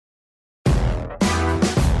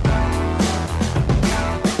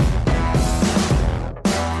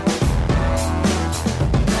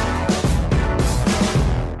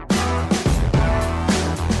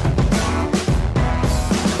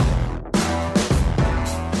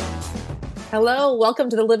Hello, welcome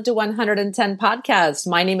to the Live to 110 podcast.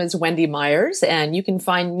 My name is Wendy Myers, and you can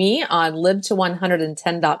find me on live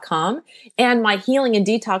to110.com and my healing and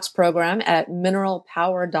detox program at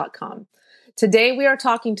mineralpower.com. Today, we are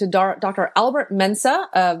talking to Dr. Albert Mensah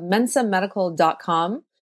of mensahmedical.com,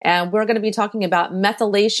 and we're going to be talking about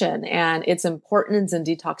methylation and its importance in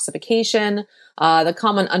detoxification, the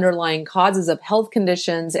common underlying causes of health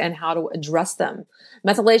conditions, and how to address them.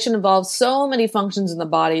 Methylation involves so many functions in the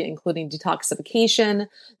body, including detoxification,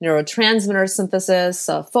 neurotransmitter synthesis,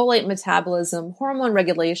 folate metabolism, hormone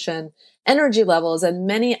regulation, energy levels, and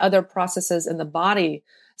many other processes in the body.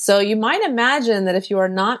 So you might imagine that if you are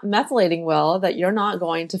not methylating well, that you're not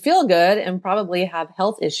going to feel good and probably have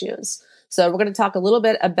health issues. So we're going to talk a little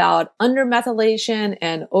bit about undermethylation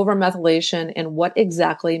and overmethylation and what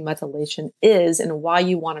exactly methylation is and why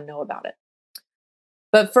you want to know about it.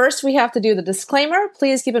 But first, we have to do the disclaimer.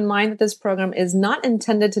 Please keep in mind that this program is not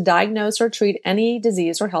intended to diagnose or treat any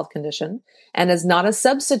disease or health condition and is not a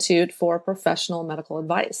substitute for professional medical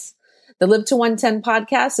advice. The Live to 110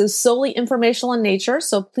 podcast is solely informational in nature,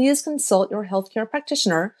 so please consult your healthcare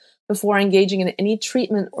practitioner before engaging in any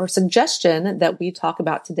treatment or suggestion that we talk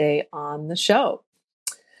about today on the show.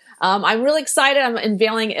 I'm really excited. I'm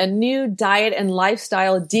unveiling a new diet and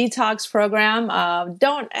lifestyle detox program.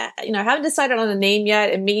 Haven't decided on a name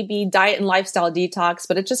yet. It may be diet and lifestyle detox,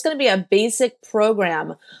 but it's just going to be a basic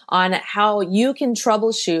program on how you can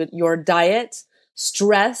troubleshoot your diet,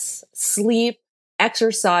 stress, sleep,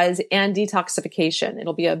 exercise, and detoxification.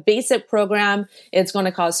 It'll be a basic program. It's going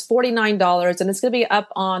to cost $49, and it's going to be up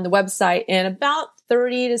on the website in about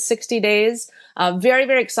 30 to 60 days. Very,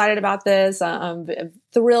 very excited about this. I'm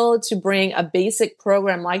thrilled to bring a basic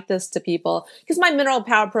program like this to people because my Mineral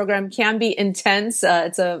Power program can be intense.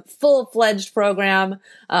 It's a full-fledged program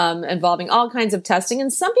involving all kinds of testing.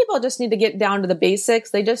 And some people just need to get down to the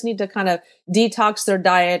basics. They just need to kind of detox their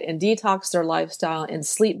diet and detox their lifestyle and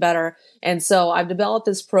sleep better. And so I've developed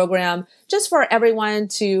this program just for everyone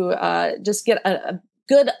to just get a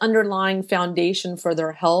good underlying foundation for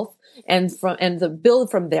their health and to build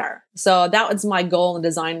from there. So that was my goal in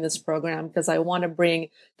designing this program because I want to bring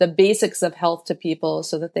the basics of health to people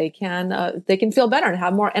so that they can feel better and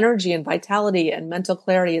have more energy and vitality and mental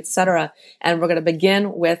clarity, etc. And we're going to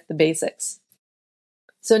begin with the basics.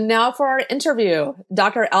 So now for our interview,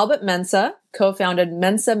 Dr. Albert Mensah co-founded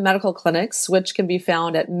Mensah Medical Clinics, which can be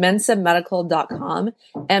found at mensahmedical.com,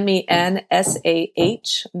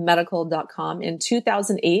 MENSAH medical.com in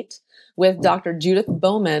 2008 with Dr. Judith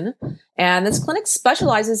Bowman. And this clinic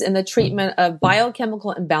specializes in the treatment of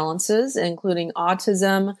biochemical imbalances, including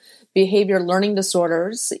autism, behavior learning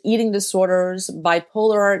disorders, eating disorders,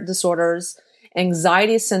 bipolar disorders,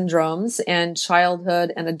 anxiety syndromes, and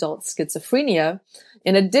childhood and adult schizophrenia,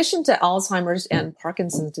 in addition to Alzheimer's and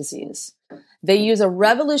Parkinson's disease. They use a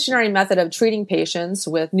revolutionary method of treating patients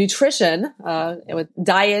with nutrition, with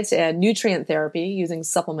diet and nutrient therapy using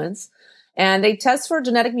supplements. And they test for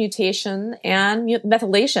genetic mutation and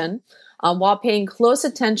methylation while paying close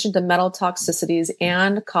attention to metal toxicities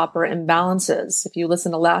and copper imbalances. If you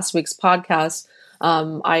listen to last week's podcast,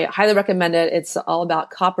 I highly recommend it. It's all about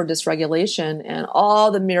copper dysregulation and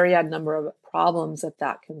all the myriad number of problems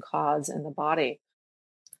that can cause in the body.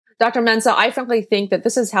 Dr. Mensah, I frankly think that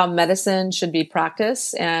this is how medicine should be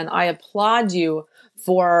practiced, and I applaud you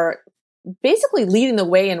for basically leading the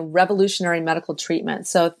way in revolutionary medical treatment.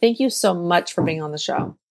 So thank you so much for being on the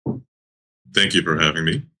show. Thank you for having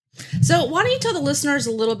me. So why don't you tell the listeners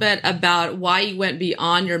a little bit about why you went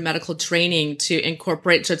beyond your medical training to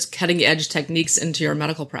incorporate such cutting-edge techniques into your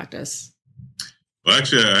medical practice? Well,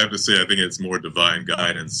 actually, I have to say, I think it's more divine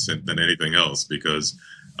guidance than anything else, because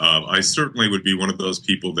I certainly would be one of those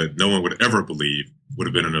people that no one would ever believe would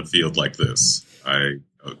have been in a field like this. I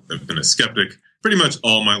have been a skeptic pretty much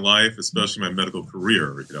all my life, especially my medical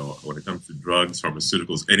career. When it comes to drugs,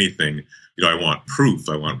 pharmaceuticals, anything, I want proof,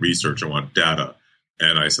 I want research, I want data,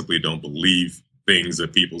 and I simply don't believe things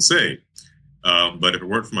that people say. But if it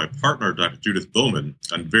weren't for my partner, Dr. Judith Bowman,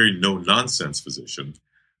 a very no-nonsense physician,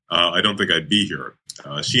 I don't think I'd be here.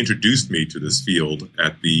 She introduced me to this field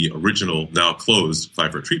at the original, now closed,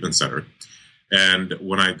 Pfeiffer Treatment Center. And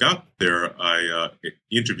when I got there, I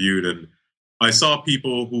interviewed and I saw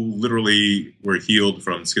people who literally were healed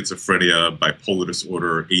from schizophrenia, bipolar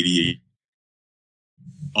disorder, ADHD,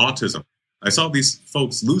 autism. I saw these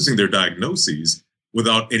folks losing their diagnoses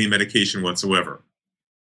without any medication whatsoever.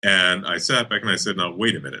 And I sat back and I said, now,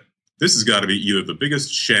 wait a minute. This has got to be either the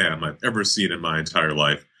biggest sham I've ever seen in my entire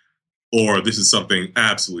life, or this is something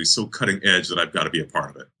absolutely so cutting edge that I've got to be a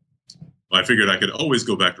part of it. I figured I could always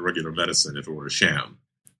go back to regular medicine if it were a sham.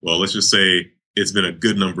 Well, let's just say it's been a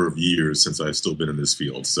good number of years since I've still been in this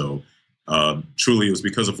field. So truly, it was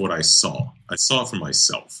because of what I saw. I saw it for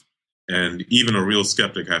myself. And even a real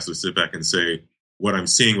skeptic has to sit back and say, what I'm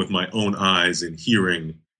seeing with my own eyes and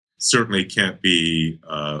hearing certainly can't be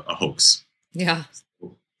a hoax. Yeah.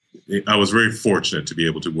 I was very fortunate to be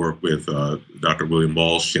able to work with Dr. William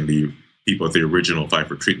Walsh and the people at the original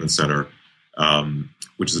Pfeiffer Treatment Center,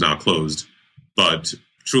 which is now closed. But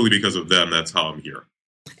truly because of them, that's how I'm here.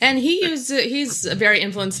 And he's very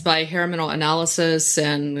influenced by hair mineral analysis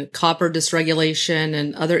and copper dysregulation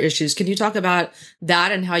and other issues. Can you talk about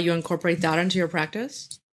that and how you incorporate that into your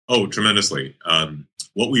practice? Oh, tremendously.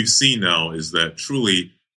 What we've seen now is that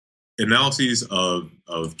truly analyses of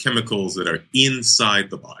chemicals that are inside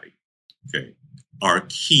the body, okay, are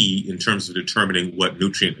key in terms of determining what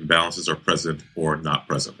nutrient imbalances are present or not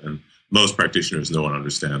present. And most practitioners know and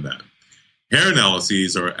understand that. Hair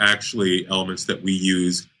analyses are actually elements that we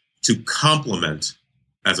use to complement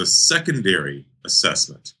as a secondary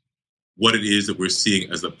assessment what it is that we're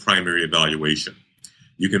seeing as the primary evaluation.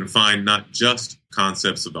 You can find not just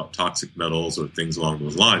concepts about toxic metals or things along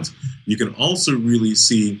those lines. You can also really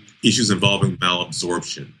see issues involving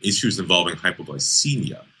malabsorption, issues involving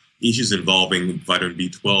hypoglycemia, issues involving vitamin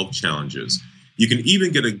B12 challenges. You can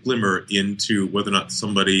even get a glimmer into whether or not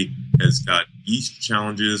somebody has got yeast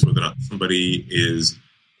challenges, whether or not somebody is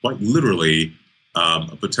quite literally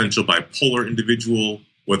a potential bipolar individual,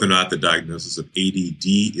 whether or not the diagnosis of ADD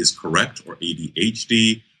is correct or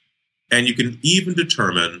ADHD. And you can even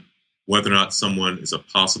determine whether or not someone is a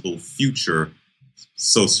possible future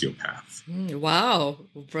sociopath. Wow.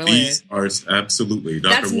 Brilliant. These are absolutely.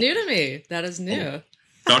 That's new to me. That is new.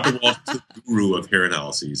 Dr. Walsh is the guru of hair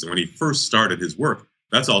analyses. And when he first started his work,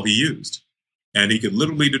 that's all he used. And he could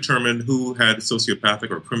literally determine who had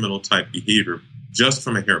sociopathic or criminal type behavior just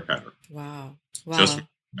from a hair pattern. Wow.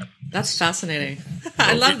 That's fascinating.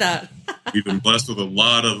 I love that. We've been blessed with a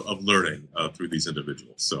lot of learning through these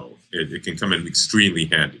individuals. So it can come in extremely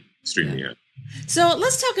handy. Handy. So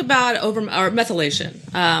let's talk about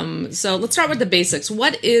methylation. So let's start with the basics.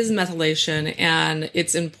 What is methylation and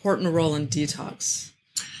its important role in detox?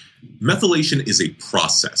 Methylation is a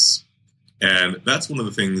process. And that's one of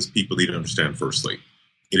the things people need to understand firstly.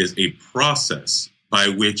 It is a process by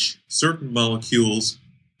which certain molecules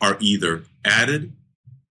are either added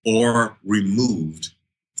or removed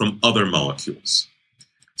from other molecules.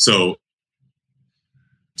 So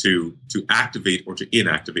to activate or to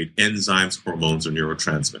inactivate enzymes, hormones, or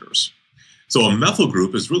neurotransmitters. So a methyl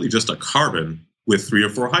group is really just a carbon with 3 or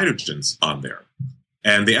 4 hydrogens on there.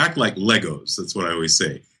 And they act like Legos. That's what I always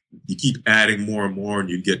say. You keep adding more and more and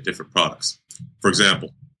you get different products. For example,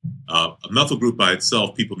 a methyl group by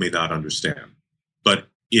itself, people may not understand. But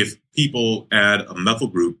if people add a methyl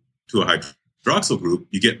group to a hydroxyl group,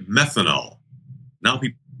 you get methanol. Now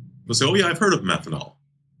people say, oh yeah, I've heard of methanol.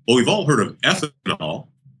 Well, we've all heard of ethanol.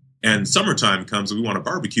 And summertime comes and we want a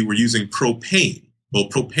barbecue, we're using propane. Well,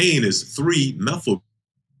 propane is 3 methyl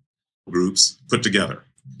groups put together.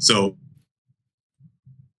 So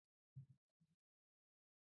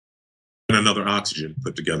and another oxygen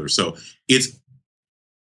put together. So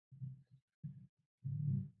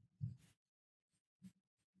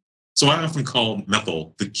I often call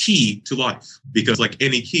methyl the key to life, because like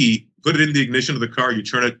any key, put it in the ignition of the car, you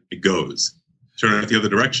turn it, it goes. Turn it the other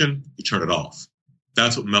direction, you turn it off.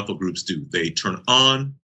 That's what methyl groups do. They turn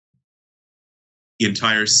on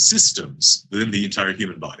entire systems within the entire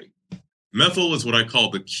human body. Methyl is what I call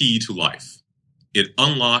the key to life. It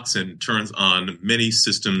unlocks and turns on many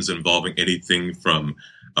systems involving anything from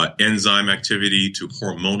enzyme activity to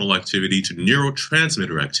hormonal activity to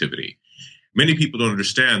neurotransmitter activity. Many people don't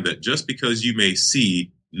understand that just because you may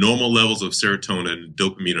see normal levels of serotonin,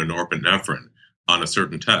 dopamine, or norepinephrine on a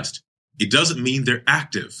certain test, it doesn't mean they're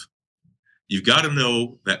active. You've got to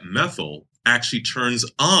know that methyl actually turns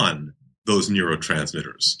on those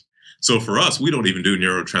neurotransmitters. So for us, we don't even do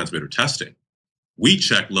neurotransmitter testing. We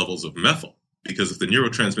check levels of methyl, because if the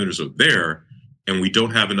neurotransmitters are there and we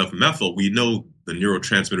don't have enough methyl, we know the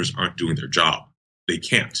neurotransmitters aren't doing their job. They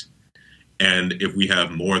can't. And if we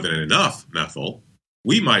have more than enough methyl,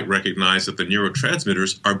 we might recognize that the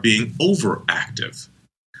neurotransmitters are being overactive.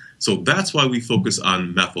 So that's why we focus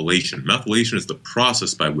on methylation. Methylation is the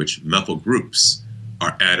process by which methyl groups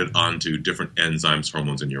are added onto different enzymes,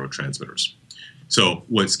 hormones, and neurotransmitters. So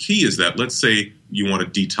what's key is that, let's say you want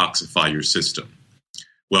to detoxify your system.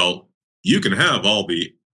 Well, you can have all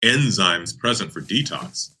the enzymes present for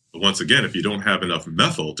detox. But once again, if you don't have enough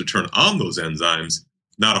methyl to turn on those enzymes,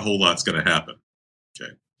 not a whole lot's going to happen.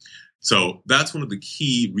 Okay. So that's one of the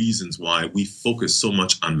key reasons why we focus so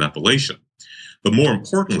much on methylation. But more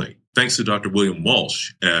importantly, thanks to Dr. William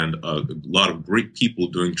Walsh and a lot of great people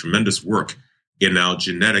doing tremendous work in now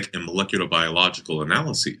genetic and molecular biological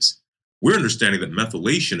analyses, we're understanding that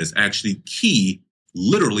methylation is actually key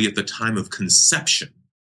literally at the time of conception.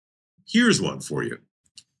 Here's one for you.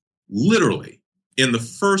 Literally, in the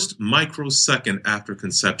first microsecond after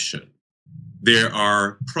conception, there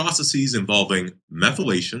are processes involving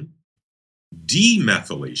methylation,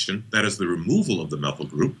 demethylation, that is the removal of the methyl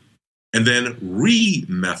group, and then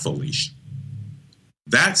remethylation.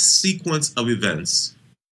 That sequence of events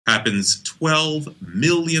happens 12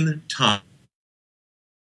 million times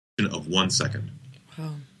of 1 second.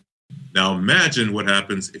 Wow. Now imagine what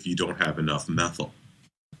happens if you don't have enough methyl.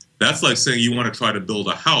 That's like saying you want to try to build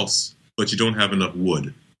a house, but you don't have enough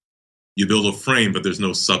wood. You build a frame, but there's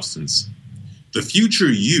no substance. The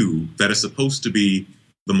future you that is supposed to be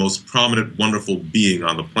the most prominent, wonderful being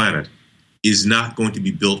on the planet is not going to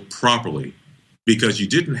be built properly because you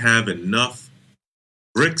didn't have enough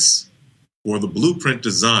bricks or the blueprint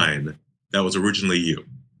design that was originally you.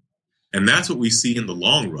 And that's what we see in the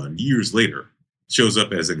long run, years later. It shows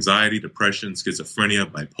up as anxiety, depression, schizophrenia,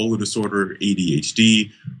 bipolar disorder,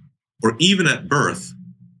 ADHD, or even at birth,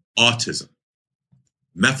 autism.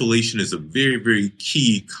 Methylation is a very, very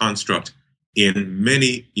key construct in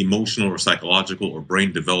many emotional or psychological or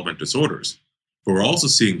brain development disorders. But we're also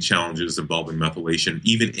seeing challenges involving methylation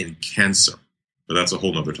even in cancer. But that's a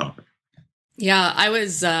whole other topic. Yeah, I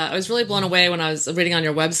was really blown away when I was reading on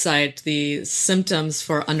your website the symptoms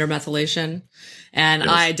for undermethylation, and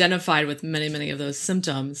Yes. I identified with many of those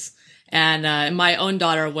symptoms. And my own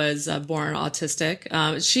daughter was born autistic.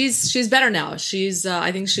 She's better now.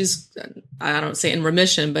 I think she's, I don't say in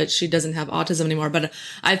remission, but she doesn't have autism anymore. But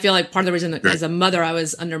I feel like part of the reason that as a mother, I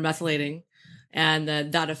was undermethylating, and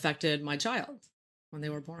that affected my child when they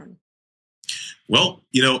were born. Well,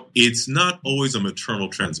 it's not always a maternal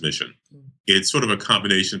transmission. It's sort of a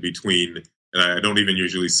combination between, and I don't even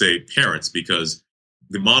usually say parents, because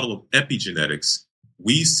the model of epigenetics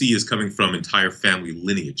we see is coming from entire family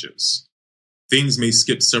lineages. Things may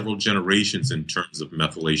skip several generations in terms of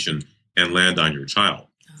methylation and land on your child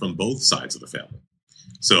from both sides of the family.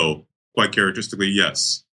 So quite characteristically,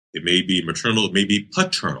 yes, it may be maternal, it may be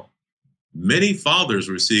paternal. Many fathers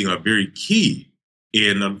we're seeing are very key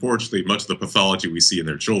in, unfortunately, much of the pathology we see in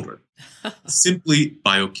their children, simply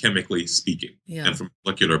biochemically speaking, and from a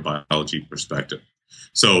molecular biology perspective.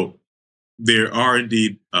 So there are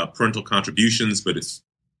indeed parental contributions, but it's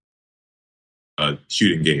a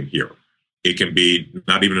shooting game here. It can be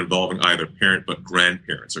not even involving either parent, but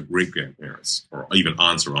grandparents or great-grandparents, or even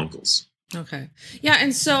aunts or uncles. Okay. Yeah,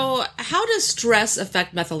 and so how does stress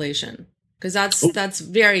affect methylation? Because that's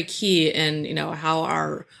very key in, how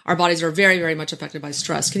our bodies are very, very much affected by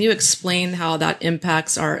stress. Can you explain how that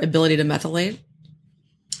impacts our ability to methylate?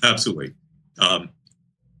 Absolutely.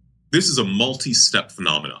 This is a multi-step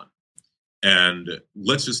phenomenon. And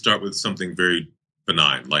let's just start with something very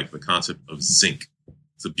benign, like the concept of zinc.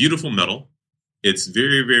 It's a beautiful metal. It's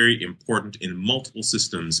very, very important in multiple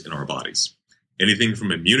systems in our bodies. Anything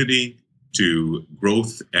from immunity to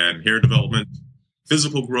growth and hair development,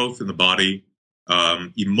 physical growth in the body,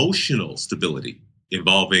 emotional stability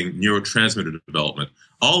involving neurotransmitter development.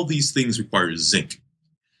 All these things require zinc.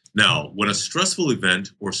 Now, when a stressful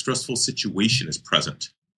event or stressful situation is present,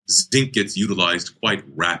 zinc gets utilized quite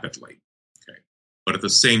rapidly. Okay? But at the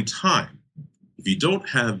same time, if you don't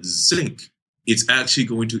have zinc, it's actually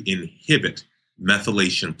going to inhibit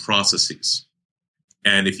methylation processes.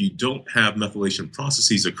 And if you don't have methylation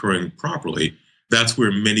processes occurring properly, that's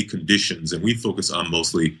where many conditions, and we focus on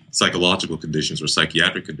mostly psychological conditions or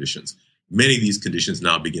psychiatric conditions, many of these conditions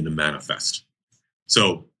now begin to manifest.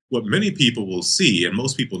 So what many people will see, and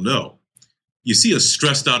most people know, you see a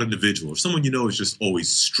stressed out individual, or someone you know is just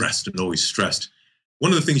always stressed and always stressed.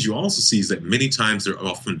 One of the things you also see is that many times they're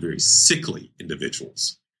often very sickly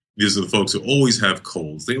individuals. These are the folks who always have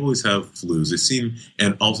colds, they always have flus, they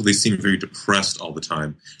seem very depressed all the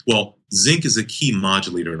time. Well, zinc is a key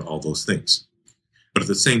modulator in all those things. But at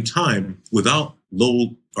the same time, without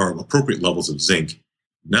low or appropriate levels of zinc,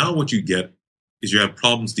 now what you get is you have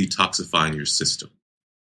problems detoxifying your system.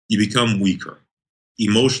 You become weaker,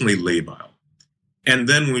 emotionally labile. And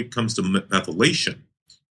then when it comes to methylation,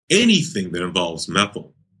 anything that involves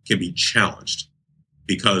methyl can be challenged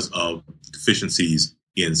because of deficiencies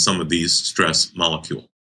in some of these stress molecule.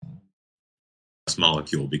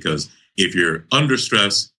 Because if you're under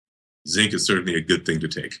stress, zinc is certainly a good thing to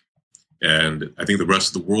take. And I think the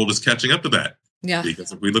rest of the world is catching up to that. Yeah.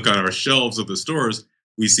 Because if we look on our shelves of the stores,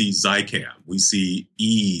 we see Zicam, we see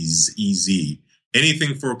EZ,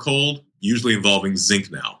 anything for a cold, usually involving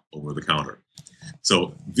zinc now over the counter.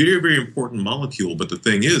 So very, very important molecule. But the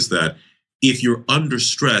thing is that if you're under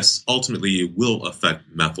stress, ultimately it will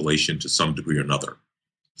affect methylation to some degree or another.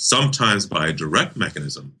 Sometimes by a direct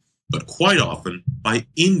mechanism, but quite often by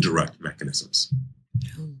indirect mechanisms.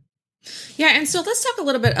 Yeah, and so let's talk a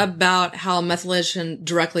little bit about how methylation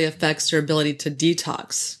directly affects your ability to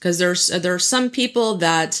detox. Because there are some people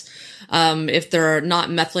that, if they're not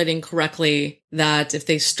methylating correctly, that if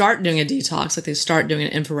they start doing a detox, like they start doing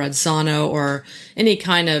an infrared sauna or any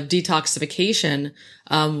kind of detoxification,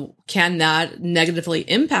 can that negatively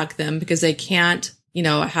impact them because they can't,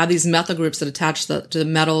 have these methyl groups that attach to the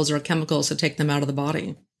metals or chemicals to take them out of the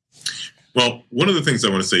body? Well, one of the things I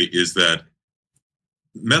want to say is that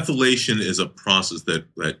methylation is a process that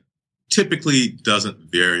typically doesn't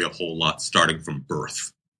vary a whole lot starting from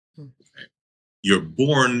birth. Okay. You're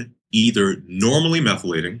born either normally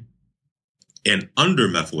methylating, an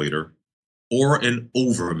undermethylator, or an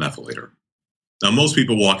overmethylator. Now, most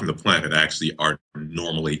people walking the planet actually are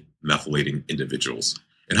normally methylating individuals.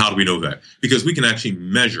 And how do we know that? Because we can actually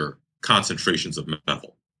measure concentrations of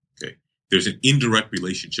methyl. Okay. There's an indirect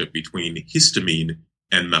relationship between histamine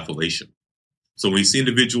and methylation. So when we see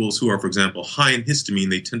individuals who are, for example, high in histamine,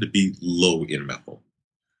 they tend to be low in methyl.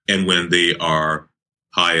 And when they are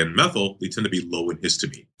high in methyl, they tend to be low in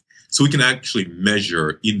histamine. So we can actually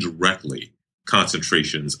measure indirectly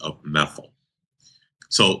concentrations of methyl.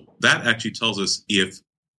 So that actually tells us if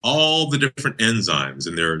all the different enzymes,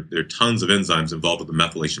 and there are tons of enzymes involved with the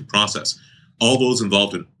methylation process, all those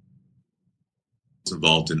involved in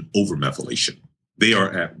overmethylation, they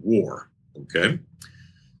are at war, okay?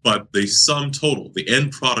 But the sum total, the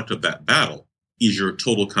end product of that battle, is your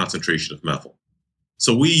total concentration of methyl.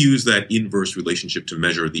 So we use that inverse relationship to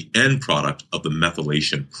measure the end product of the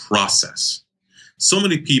methylation process. So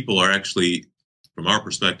many people are actually, from our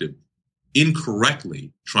perspective,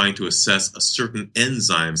 incorrectly trying to assess a certain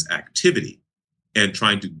enzyme's activity and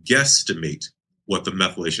trying to guesstimate what the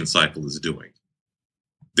methylation cycle is doing.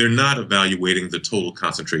 They're not evaluating the total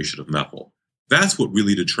concentration of methyl. That's what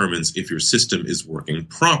really determines if your system is working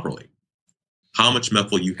properly. How much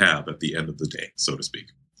methyl you have at the end of the day, so to speak.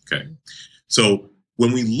 Okay. So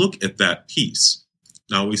when we look at that piece,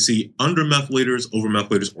 now we see undermethylators,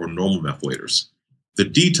 overmethylators, or normal methylators. The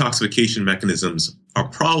detoxification mechanisms are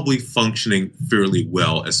probably functioning fairly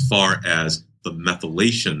well as far as the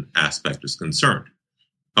methylation aspect is concerned.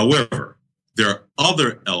 However, there are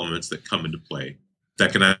other elements that come into play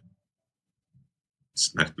that can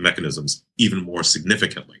mechanisms even more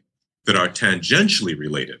significantly that are tangentially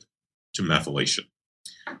related to methylation.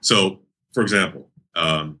 So, for example,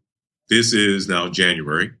 this is now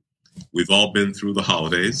January. We've all been through the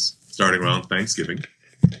holidays, starting around Thanksgiving.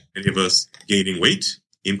 Any of us gaining weight,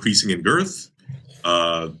 increasing in girth,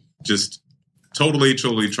 just totally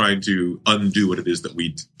trying to undo what it is that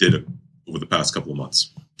we did over the past couple of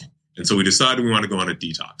months. And so we decided we want to go on a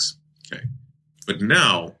detox. Okay. But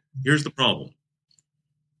now, here's the problem.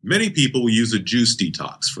 Many people will use a juice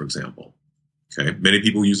detox, for example. Okay. Many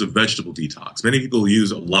people use a vegetable detox. Many people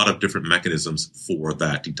use a lot of different mechanisms for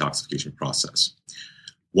that detoxification process.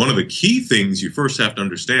 One of the key things you first have to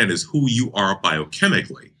understand is who you are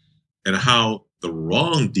biochemically and how the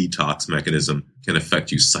wrong detox mechanism can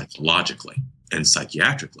affect you psychologically and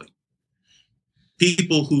psychiatrically.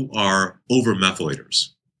 People who are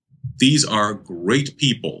overmethylators, these are great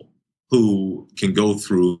people who can go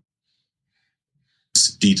through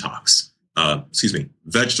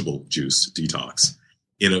vegetable juice detox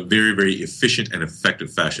in a very, very efficient and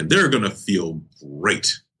effective fashion. They're going to feel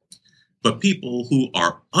great. But people who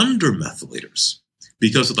are undermethylators,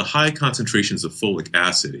 because of the high concentrations of folic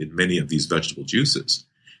acid in many of these vegetable juices,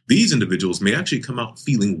 these individuals may actually come out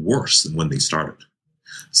feeling worse than when they started.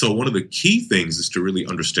 So one of the key things is to really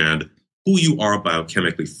understand who you are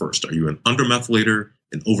biochemically first. Are you an undermethylator,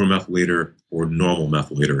 an overmethylator, or normal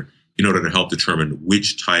methylator, in order to help determine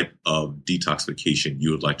which type of detoxification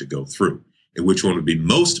you would like to go through and which one would be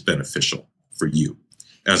most beneficial for you,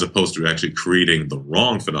 as opposed to actually creating the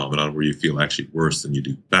wrong phenomenon where you feel actually worse than you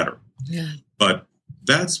do better. Yeah. But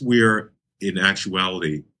that's where, in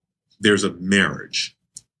actuality, there's a marriage.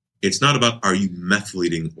 It's not about are you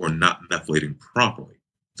methylating or not methylating properly.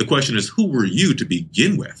 The question is, who were you to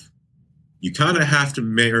begin with? You kind of have to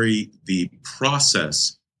marry the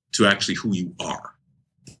process to actually who you are.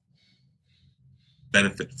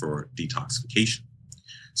 Benefit for detoxification.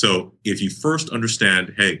 So if you first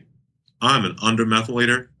understand, hey, I'm an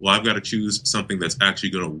undermethylator, well, I've got to choose something that's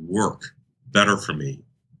actually going to work better for me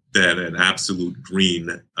than an absolute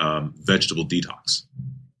green vegetable detox.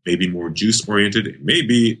 Maybe more juice-oriented. It may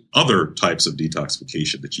be other types of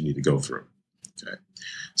detoxification that you need to go through. Okay.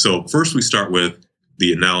 So first we start with,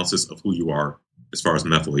 the analysis of who you are as far as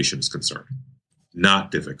methylation is concerned.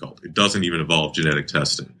 Not difficult. It doesn't even involve genetic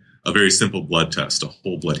testing. A very simple blood test, a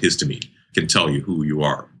whole blood histamine, can tell you who you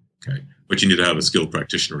are. Okay, but you need to have a skilled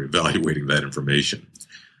practitioner evaluating that information.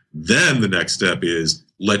 Then the next step is,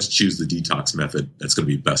 let's choose the detox method that's going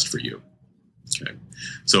to be best for you. Okay,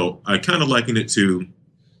 so I kind of liken it to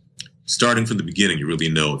starting from the beginning. You really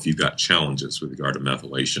know if you've got challenges with regard to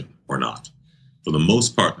methylation or not. For the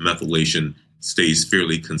most part, methylation stays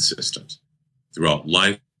fairly consistent throughout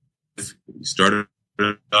life. If you started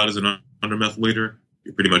out as an undermethylator,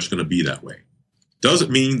 you're pretty much going to be that way.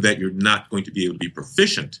 Doesn't mean that you're not going to be able to be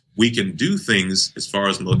proficient. We can do things as far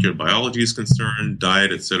as molecular biology is concerned,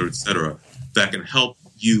 diet, et cetera, that can help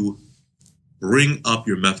you bring up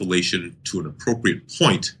your methylation to an appropriate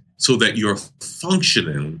point so that you're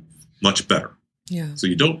functioning much better. Yeah. So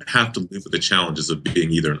you don't have to live with the challenges of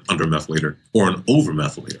being either an undermethylator or an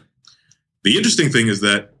overmethylator. The interesting thing is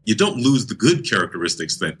that you don't lose the good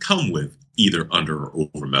characteristics that come with either under or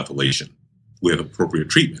overmethylation with appropriate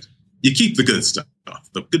treatment. You keep the good stuff.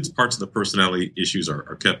 The good parts of the personality issues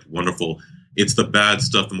are kept wonderful. It's the bad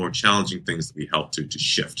stuff, the more challenging things that we help to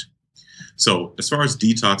shift. So as far as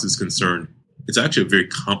detox is concerned, it's actually a very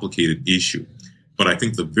complicated issue. But I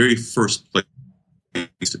think the very first place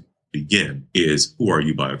to begin is, who are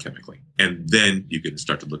you biochemically? And then you can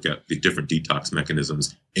start to look at the different detox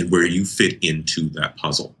mechanisms and where you fit into that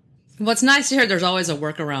puzzle. What's nice to hear, there's always a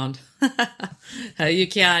workaround. You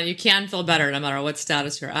can feel better no matter what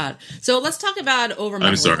status you're at. So let's talk about overmethylation.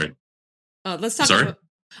 I'm sorry.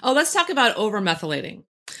 Let's talk about overmethylating.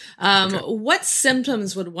 Okay. What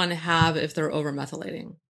symptoms would one have if they're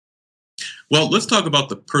overmethylating? Well, let's talk about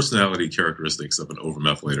the personality characteristics of an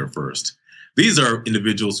overmethylator first. These are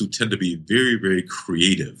individuals who tend to be very, very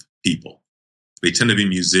creative people. They tend to be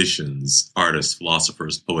musicians, artists,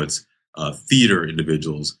 philosophers, poets, theater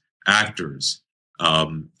individuals, actors.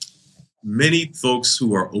 Many folks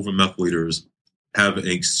who are overmethylators have an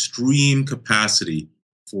extreme capacity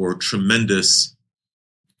for tremendous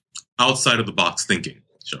outside of the box thinking,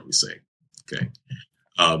 shall we say. Okay.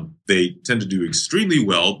 They tend to do extremely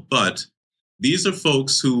well, but these are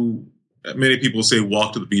folks who many people say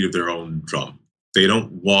walk to the beat of their own drum. They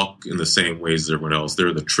don't walk in the same ways as everyone else.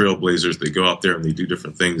 They're the trailblazers. They go out there and they do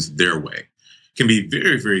different things their way. Can be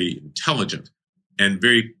very, very intelligent and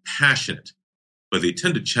very passionate, but they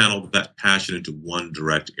tend to channel that passion into one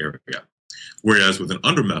direct area. Whereas with an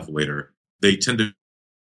undermethylator, they tend to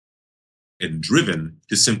be driven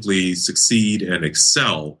to simply succeed and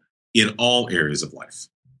excel in all areas of life.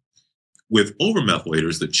 With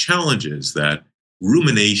overmethylators, the challenge is that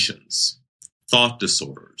ruminations, thought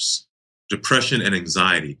disorders, depression, and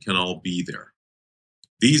anxiety can all be there.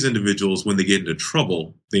 These individuals, when they get into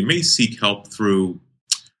trouble, they may seek help through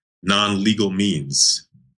non-legal means,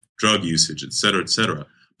 drug usage, et cetera,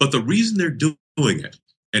 but the reason they're doing it,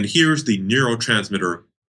 and here's the neurotransmitter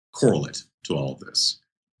correlate to all of this.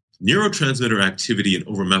 Neurotransmitter activity in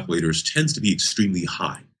overmethylators tends to be extremely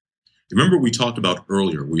high. Remember we talked about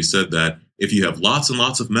earlier, we said that if you have lots and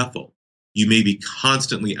lots of methyl, you may be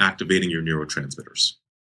constantly activating your neurotransmitters.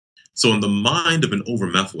 So in the mind of an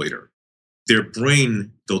overmethylator, their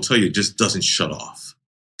brain, they'll tell you, just doesn't shut off.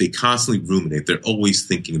 They constantly ruminate. They're always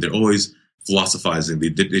thinking. They're always philosophizing. They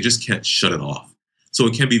just can't shut it off. So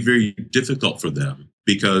it can be very difficult for them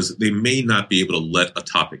because they may not be able to let a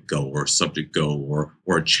topic go or a subject go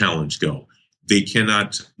or a challenge go. They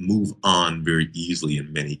cannot move on very easily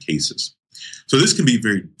in many cases. So this can be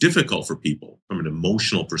very difficult for people from an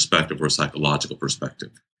emotional perspective or a psychological perspective.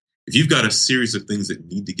 If you've got a series of things that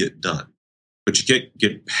need to get done, but you can't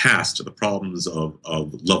get past the problems of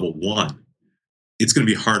level one, it's going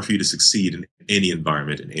to be hard for you to succeed in any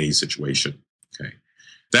environment, in any situation. Okay,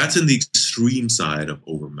 that's in the extreme side of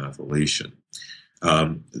overmethylation.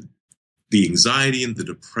 The anxiety and the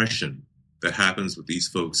depression that happens with these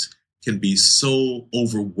folks can be so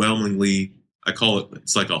overwhelmingly, I call it,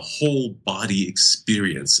 it's like a whole body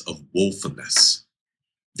experience of woefulness.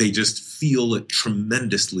 They just feel it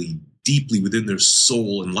tremendously, deeply within their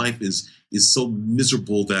soul, and life is so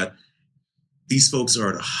miserable that these folks are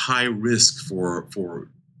at a high risk for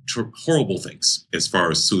horrible things as far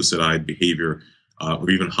as suicide behavior or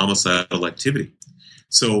even homicidal activity.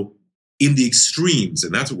 So in the extremes,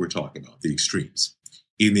 and that's what we're talking about, the extremes.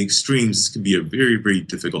 In the extremes, this can be a very, very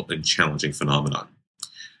difficult and challenging phenomenon.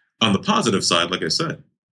 On the positive side, like I said,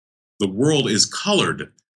 the world is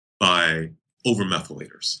colored by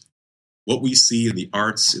overmethylators. What we see in the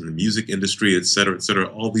arts, in the music industry, et cetera,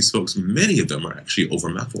 all these folks, many of them are actually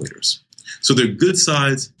overmethylators. So there are good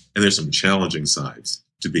sides and there's some challenging sides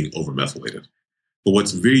to being overmethylated. But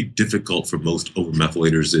what's very difficult for most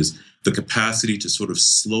overmethylators is the capacity to sort of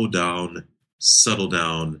slow down, settle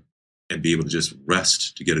down, and be able to just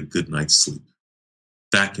rest to get a good night's sleep.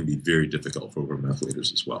 That can be very difficult for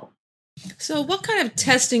overmethylators as well. So what kind of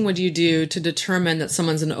testing would you do to determine that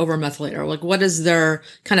someone's an overmethylator? Like, what does their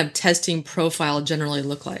kind of testing profile generally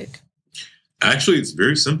look like? Actually, it's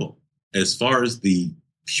very simple. As far as the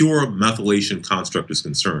pure methylation construct is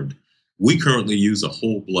concerned, we currently use a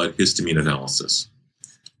whole blood histamine analysis.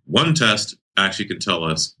 One test actually can tell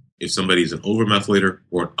us if somebody is an overmethylator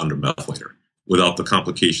or an undermethylator without the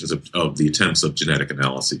complications of the attempts of genetic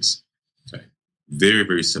analyses. Okay. Very,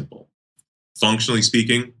 very simple. Functionally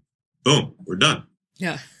speaking, boom, we're done.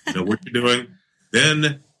 Yeah. You know what you're doing.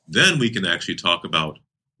 Then we can actually talk about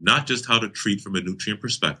not just how to treat from a nutrient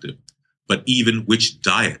perspective, but even which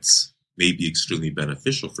diets may be extremely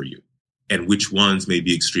beneficial for you and which ones may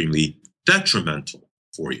be extremely detrimental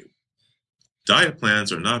for you. Diet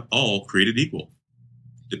plans are not all created equal.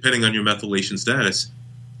 Depending on your methylation status,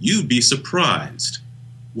 you'd be surprised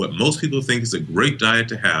what most people think is a great diet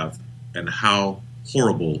to have and how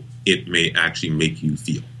horrible it may actually make you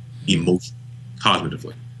feel emotionally,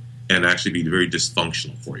 cognitively, and actually be very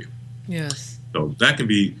dysfunctional for you. Yes. So that can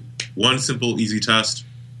be one simple, easy test,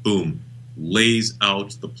 boom, lays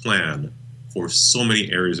out the plan for so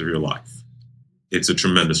many areas of your life. It's a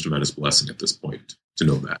tremendous, tremendous blessing at this point to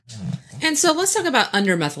know that. And so let's talk about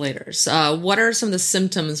undermethylators. What are some of the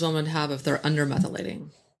symptoms one would have if they're undermethylating?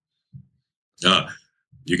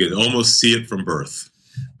 You can almost see it from birth,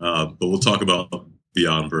 but we'll talk about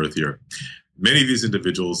beyond birth here. Many of these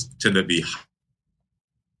individuals tend to be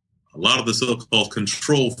a lot of the so-called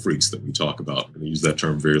control freaks that we talk about. I'm going to use that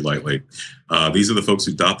term very lightly. These are the folks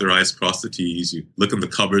who dot their I's, cross the T's. You look in the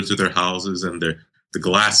cupboards of their houses, and the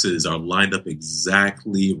glasses are lined up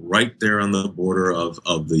exactly right there on the border of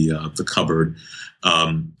the cupboard.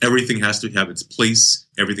 Everything has to have its place.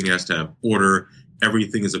 Everything has to have order.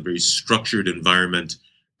 Everything is a very structured environment.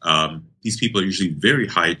 These people are usually very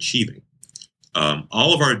high achieving.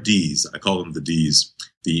 All of our Ds, I call them the Ds,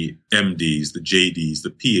 the MDs, the JDs,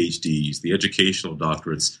 the PhDs, the educational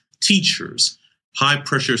doctorates, teachers,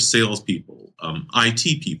 high-pressure salespeople,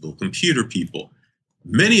 IT people, computer people.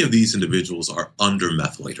 Many of these individuals are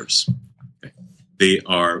undermethylators. Okay. They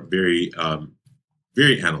are very,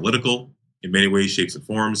 very analytical in many ways, shapes, and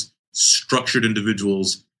forms, structured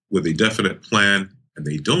individuals with a definite plan, and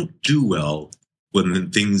they don't do well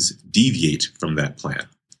when things deviate from that plan.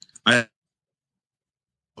 I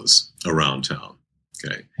was around town.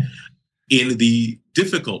 Okay. In the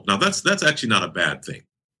difficult, now that's actually not a bad thing,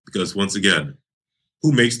 because once again,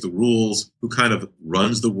 who makes the rules, who kind of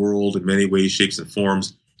runs the world in many ways, shapes, and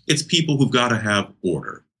forms? It's people who've got to have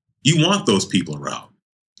order. You want those people around.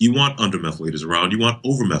 You want undermethylators around. You want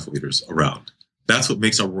overmethylators around. That's what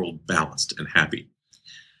makes our world balanced and happy.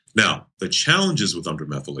 Now, the challenges with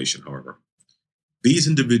undermethylation, however, these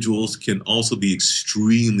individuals can also be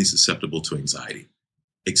extremely susceptible to anxiety,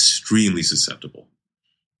 extremely susceptible.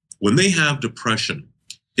 When they have depression,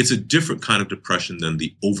 it's a different kind of depression than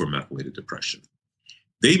the overmethylated depression.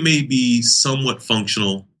 They may be somewhat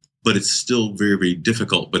functional, but it's still very, very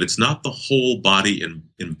difficult. But it's not the whole body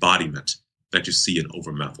embodiment that you see in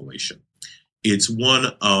overmethylation. It's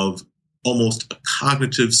one of almost a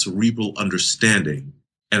cognitive cerebral understanding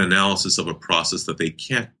and analysis of a process that they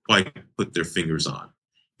can't quite put their fingers on.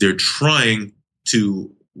 They're trying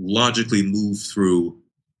to logically move through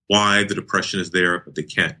why the depression is there, but they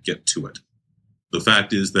can't get to it. The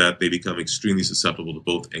fact is that they become extremely susceptible to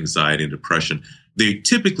both anxiety and depression. They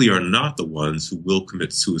typically are not the ones who will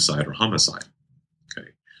commit suicide or homicide. Okay.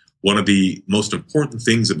 One of the most important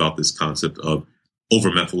things about this concept of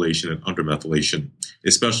overmethylation and undermethylation,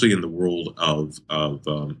 especially in the world of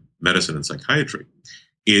medicine and psychiatry,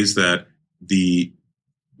 is that the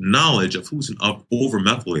knowledge of who's an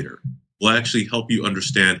overmethylator will actually help you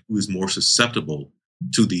understand who is more susceptible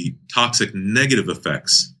to the toxic negative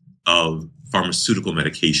effects of pharmaceutical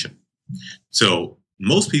medication. So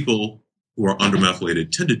most people who are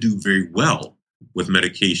undermethylated tend to do very well with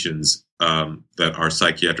medications that are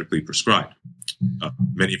psychiatrically prescribed.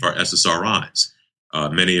 Many of our SSRIs,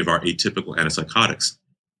 many of our atypical antipsychotics,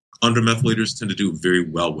 undermethylators tend to do very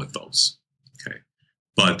well with those. Okay,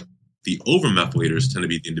 but the overmethylators tend to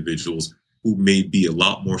be the individuals who may be a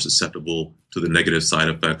lot more susceptible to the negative side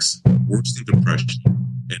effects, worsening depression,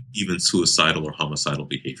 and even suicidal or homicidal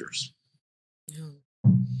behaviors.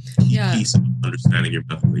 Key piece of understanding your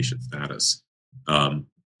methylation status.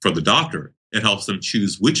 For the doctor, it helps them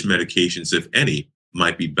choose which medications, if any,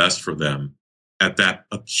 might be best for them at that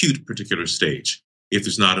acute particular stage. if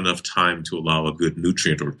there's not enough time to allow a good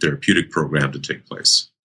nutrient or therapeutic program to take place.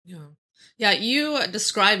 Yeah. Yeah, you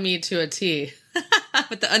described me to a T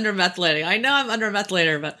with the undermethylating. I know I'm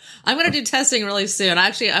undermethylator, but I'm going to do testing really soon.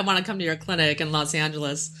 Actually, I want to come to your clinic in Los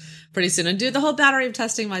Angeles pretty soon and do the whole battery of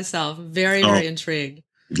testing myself. Very, very intrigued.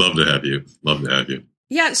 Love to have you. Love to have you.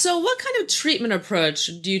 Yeah. So what kind of treatment approach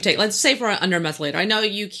do you take? Let's say for an undermethylator. I know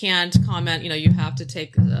you can't comment, you have to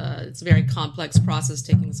take, it's a very complex process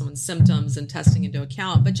taking someone's symptoms and testing into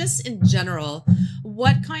account. But just in general,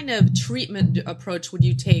 what kind of treatment approach would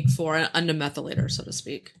you take for an undermethylator, so to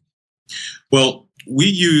speak? Well, we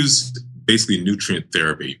use basically nutrient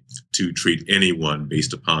therapy to treat anyone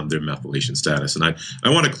based upon their methylation status. And I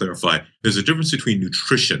want to clarify, there's a difference between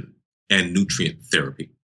nutrition and nutrient therapy.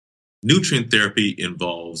 Nutrient therapy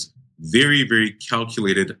involves very, very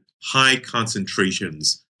calculated high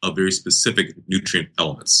concentrations of very specific nutrient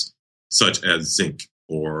elements, such as zinc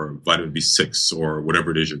or vitamin B6 or whatever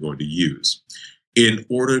it is you're going to use, in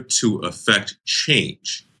order to affect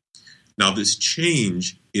change. Now, this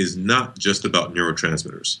change is not just about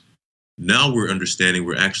neurotransmitters. Now we're understanding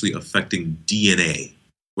we're actually affecting DNA.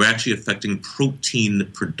 We're actually affecting protein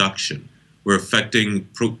production. We're affecting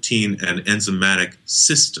protein and enzymatic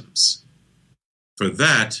systems. For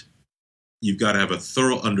that, you've got to have a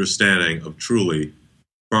thorough understanding of truly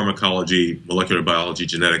pharmacology, molecular biology,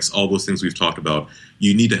 genetics, all those things we've talked about.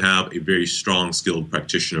 You need to have a very strong, skilled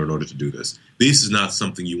practitioner in order to do this. This is not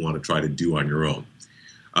something you want to try to do on your own.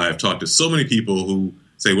 I've talked to so many people who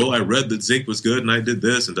say, well, I read that zinc was good and I did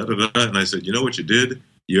this and da-da-da. And I said, you know what you did?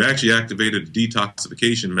 You actually activated a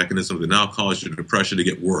detoxification mechanism that now caused your depression to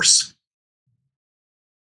get worse.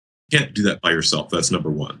 You can't do that by yourself. That's number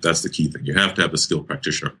one. That's the key thing. You have to have a skilled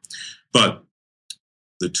practitioner. But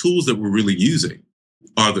the tools that we're really using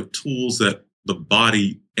are the tools that the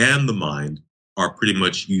body and the mind are pretty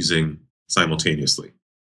much using simultaneously.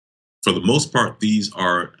 For the most part, these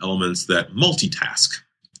are elements that multitask.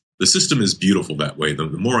 The system is beautiful that way. The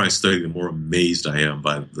more I study, the more amazed I am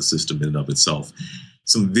by the system in and of itself.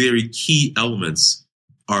 Some very key elements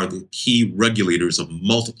are the key regulators of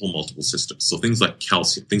multiple systems. So things like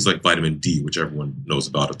calcium, things like vitamin D, which everyone knows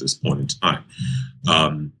about at this point in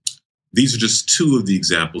time. These are just two of the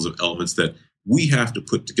examples of elements that we have to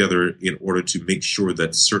put together in order to make sure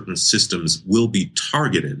that certain systems will be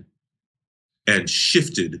targeted and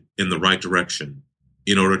shifted in the right direction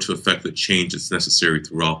in order to affect the change that's necessary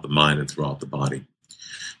throughout the mind and throughout the body.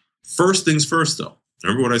 First things first, though.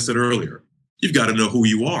 Remember what I said earlier. You've got to know who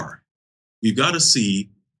you are. You've got to see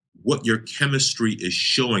what your chemistry is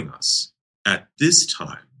showing us at this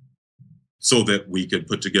time so that we can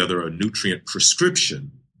put together a nutrient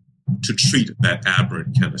prescription to treat that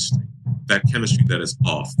aberrant chemistry, that chemistry that is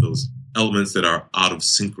off, those elements that are out of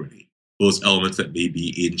synchrony, those elements that may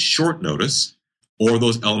be in short notice, or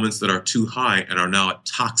those elements that are too high and are now at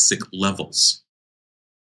toxic levels.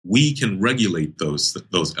 We can regulate those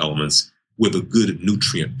elements with a good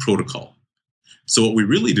nutrient protocol. So what we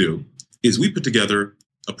really do is we put together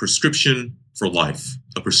a prescription for life,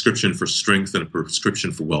 a prescription for strength, and a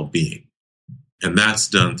prescription for well-being. And that's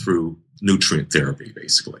done through nutrient therapy,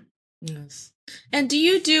 basically. Yes. And do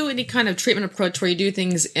you do any kind of treatment approach where you do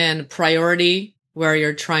things in priority, where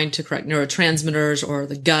you're trying to correct neurotransmitters or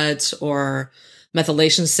the gut or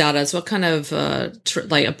methylation status? What kind of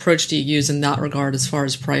approach do you use in that regard as far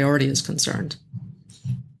as priority is concerned?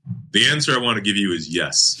 The answer I want to give you is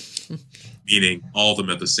yes, meaning all of them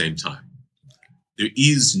at the same time. There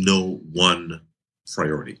is no one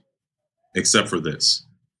priority, except for this.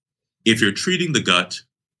 If you're treating the gut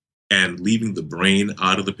and leaving the brain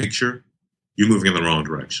out of the picture, you're moving in the wrong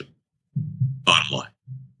direction. Bottom line.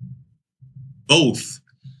 Both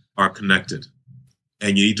are connected,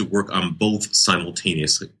 and you need to work on both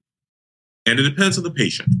simultaneously. And it depends on the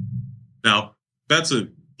patient. Now, that's a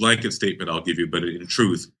blanket statement I'll give you, but in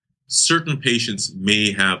truth, certain patients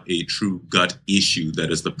may have a true gut issue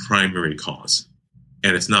that is the primary cause,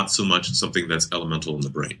 and it's not so much something that's elemental in the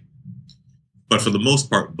brain. But for the most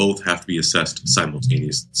part, both have to be assessed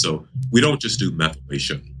simultaneously. So we don't just do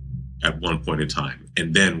methylation at one point in time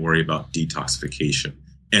and then worry about detoxification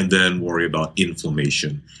and then worry about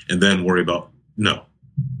inflammation and then worry about, no,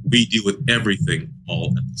 we deal with everything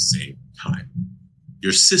all at the same time.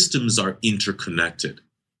 Your systems are interconnected.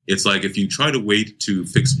 It's like if you try to wait to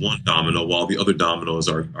fix one domino while the other dominoes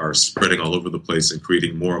are spreading all over the place and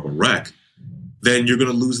creating more of a wreck, then you're going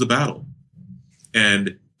to lose the battle.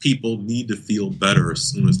 And people need to feel better as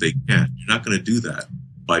soon as they can. You're not going to do that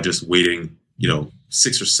by just waiting,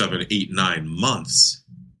 6 or 7, 8, 9 months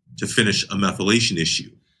to finish a methylation issue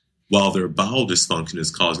while their bowel dysfunction is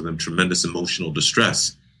causing them tremendous emotional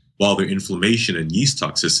distress. while their inflammation and yeast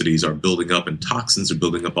toxicities are building up and toxins are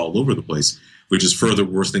building up all over the place, which is further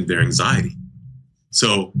worsening their anxiety.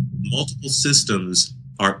 So multiple systems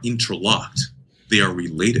are interlocked. They are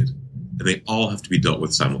related, and they all have to be dealt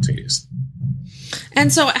with simultaneously.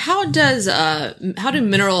 And so how do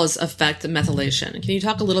minerals affect methylation? Can you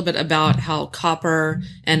talk a little bit about how copper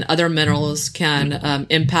and other minerals can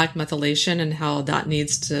impact methylation and how that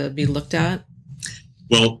needs to be looked at?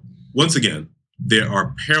 Well, once again, there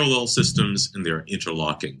are parallel systems and there are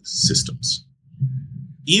interlocking systems.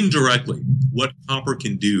 Indirectly, what copper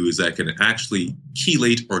can do is that can actually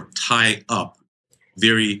chelate or tie up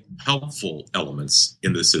very helpful elements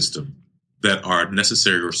in the system that are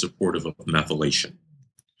necessary or supportive of methylation.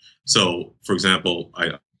 So, for example,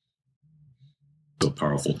 so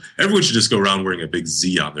powerful. Everyone should just go around wearing a big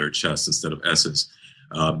Z on their chest instead of S's,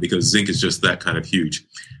 because zinc is just that kind of huge.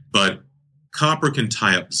 But copper can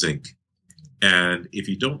tie up zinc. And if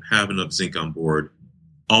you don't have enough zinc on board,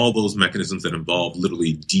 all those mechanisms that involve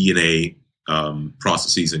literally DNA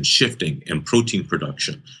processes and shifting and protein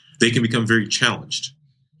production, they can become very challenged.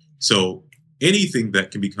 So anything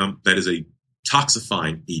that is a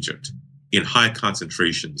toxifying agent in high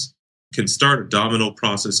concentrations can start a domino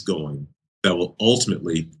process going that will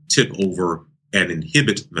ultimately tip over and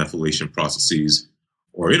inhibit methylation processes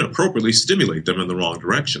or inappropriately stimulate them in the wrong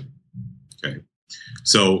direction. Okay,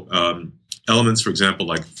 so elements, for example,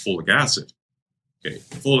 like folic acid. Okay,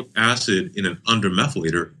 folic acid in an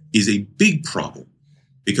undermethylator is a big problem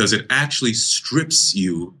because it actually strips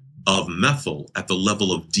you of methyl at the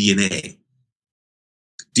level of DNA.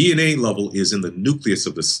 DNA level is in the nucleus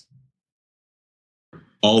of this.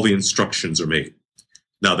 All the instructions are made.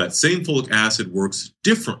 Now, that same folic acid works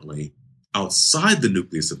differently outside the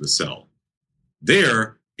nucleus of the cell.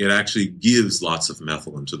 There, it actually gives lots of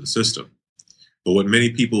methyl into the system. But what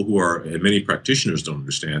many people and many practitioners don't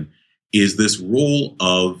understand is this role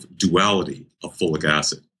of duality of folic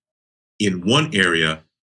acid. In one area,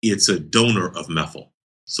 it's a donor of methyl.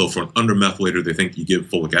 So for an undermethylator, they think you give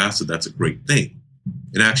folic acid, that's a great thing.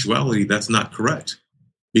 In actuality, that's not correct.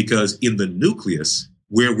 Because in the nucleus,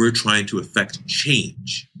 where we're trying to affect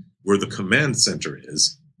change, where the command center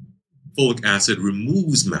is, folic acid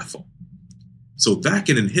removes methyl. So that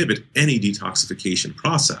can inhibit any detoxification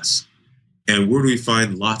process. And where do we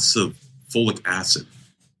find lots of folic acid?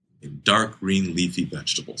 In dark green leafy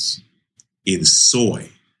vegetables, in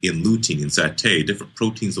soy, in lutein, in satay, different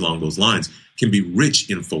proteins along those lines can be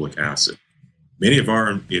rich in folic acid. Many of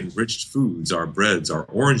our enriched foods, our breads, our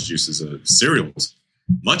orange juices, cereals,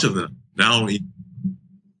 much of them now.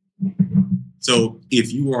 So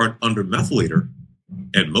if you are an undermethylator,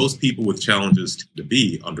 and most people with challenges tend to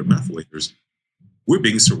be undermethylators, we're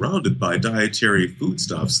being surrounded by dietary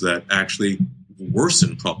foodstuffs that actually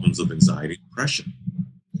worsen problems of anxiety and depression.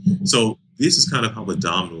 So this is kind of how the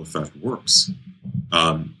domino effect works.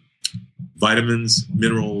 Vitamins,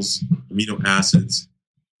 minerals, amino acids,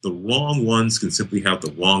 the wrong ones can simply have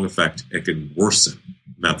the wrong effect and can worsen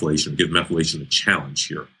methylation, give methylation a challenge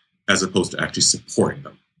here, as opposed to actually supporting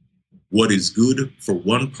them. What is good for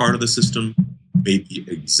one part of the system may be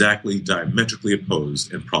exactly diametrically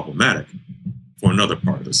opposed and problematic for another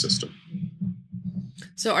part of the system.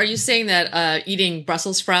 So are you saying that eating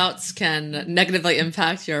Brussels sprouts can negatively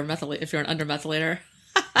impact your if you're an undermethylator?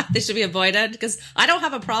 They should be avoided? Because I don't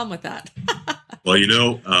have a problem with that. Well,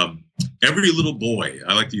 every little boy,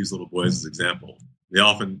 I like to use little boys as an example, they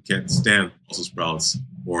often can't stand Brussels sprouts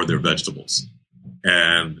or their vegetables.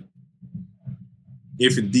 And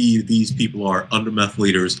if indeed these people are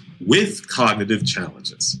undermethylators with cognitive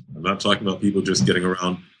challenges, I'm not talking about people just getting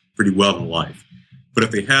around pretty well in life, but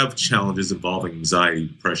if they have challenges involving anxiety,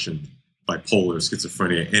 depression, bipolar,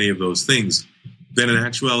 schizophrenia, any of those things, then in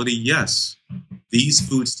actuality, yes, these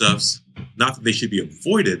foodstuffs, not that they should be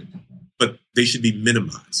avoided, but they should be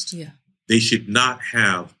minimized. Yeah. They should not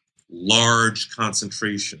have large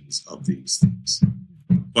concentrations of these things.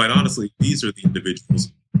 Quite honestly, these are the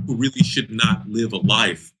individuals who really should not live a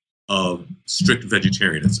life of strict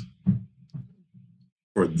vegetarianism.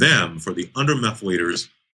 For them, for the undermethylators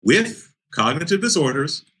with cognitive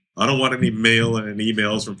disorders, I don't want any mail and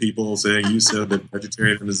emails from people saying you said that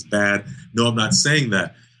vegetarianism is bad. No, I'm not saying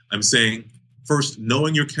that. I'm saying, first,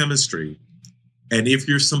 knowing your chemistry, and if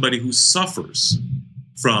you're somebody who suffers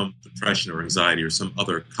from depression or anxiety or some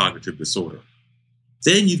other cognitive disorder,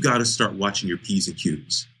 then you've got to start watching your P's and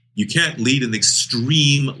Q's. You can't lead an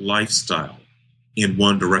extreme lifestyle in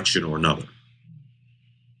one direction or another.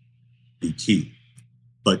 Be key.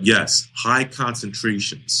 But yes, high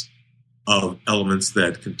concentrations of elements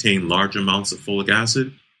that contain large amounts of folic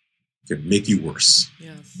acid can make you worse.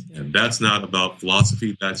 Yes. And that's not about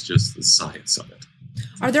philosophy. That's just the science of it.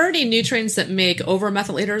 Are there any nutrients that make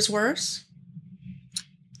overmethylators worse?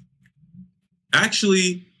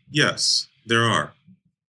 Actually, yes, there are.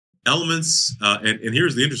 Elements, and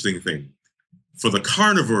here's the interesting thing. For the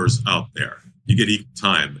carnivores out there, you get equal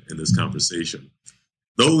time in this conversation.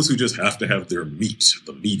 Those who just have to have their meat,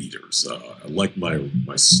 the meat eaters. I like my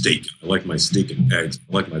steak. I like my steak and eggs.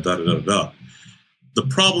 I like my da-da-da-da. The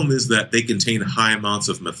problem is that they contain high amounts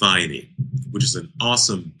of methionine, which is an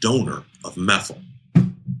awesome donor of methyl. If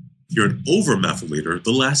you're an overmethylator,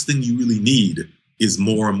 the last thing you really need is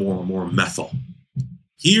more and more and more methyl.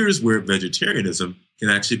 Here's where vegetarianism can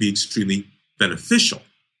actually be extremely beneficial.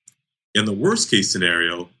 In the worst case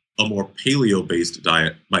scenario, a more paleo-based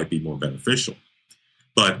diet might be more beneficial.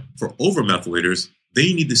 But for overmethylators,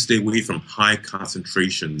 they need to stay away from high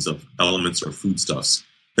concentrations of elements or foodstuffs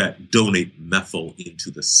that donate methyl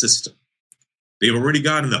into the system. They've already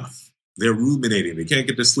got enough. They're ruminating. They can't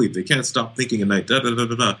get to sleep. They can't stop thinking at night.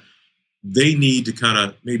 They need to kind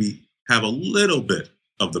of maybe have a little bit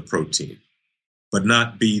of the protein, but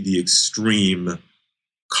not be the extreme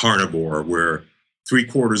carnivore where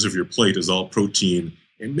 3/4 of your plate is all protein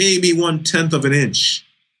and maybe 1/10 of an inch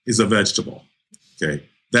is a vegetable. Okay,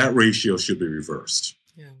 that ratio should be reversed.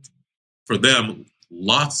 Yeah. For them,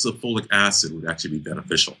 lots of folic acid would actually be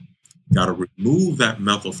beneficial. Got to remove that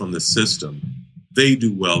methyl from the system. They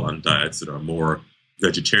do well on diets that are more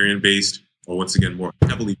vegetarian-based, or once again, more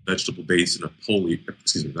heavily vegetable-based in a paleo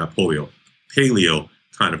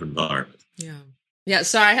kind of environment. Yeah. Yeah,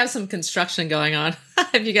 sorry, I have some construction going on.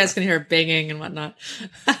 If you guys can hear banging and whatnot.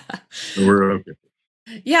 We're okay.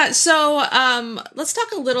 Yeah, so let's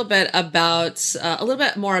talk a little bit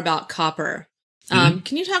more about copper.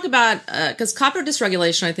 Can you talk about, because copper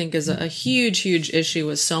dysregulation, I think, is a huge issue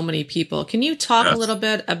with so many people. Can you talk a little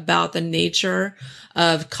bit about the nature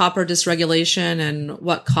of copper dysregulation and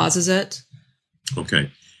what causes it?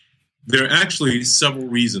 Okay. There are actually several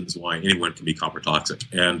reasons why anyone can be copper toxic.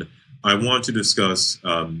 And I want to discuss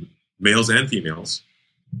males and females.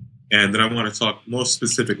 And then I want to talk most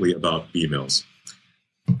specifically about females.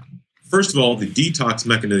 First of all, the detox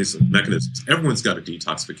mechanisms. Everyone's got a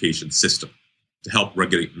detoxification system to help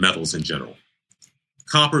regulate metals in general.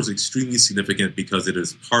 Copper is extremely significant because it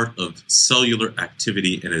is part of cellular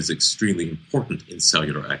activity and is extremely important in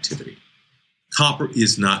cellular activity. Copper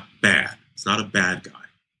is not bad. It's not a bad guy.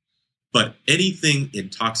 But anything in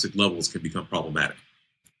toxic levels can become problematic.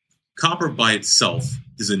 Copper by itself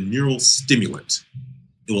is a neural stimulant.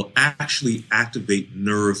 It will actually activate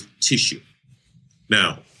nerve tissue.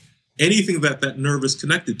 Now, anything that nerve is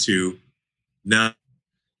connected to now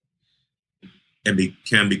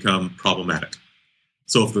can become problematic.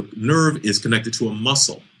 So if the nerve is connected to a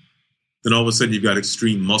muscle, then all of a sudden you've got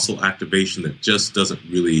extreme muscle activation that just doesn't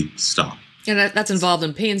really stop. And that's involved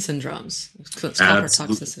in pain syndromes. It's copper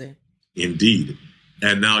toxicity. Indeed.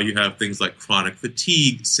 And now you have things like chronic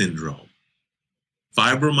fatigue syndrome,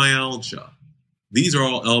 fibromyalgia. These are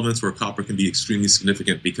all elements where copper can be extremely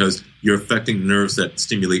significant because you're affecting nerves that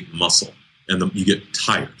stimulate muscle, and you get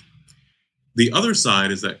tired. The other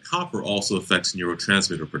side is that copper also affects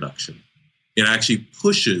neurotransmitter production. It actually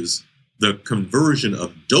pushes the conversion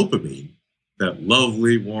of dopamine, that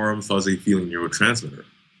lovely, warm, fuzzy feeling neurotransmitter,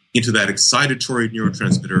 into that excitatory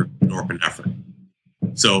neurotransmitter, norepinephrine.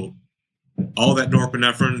 So all that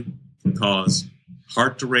norepinephrine can cause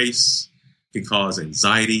heart to race, can cause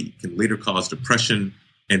anxiety, can later cause depression,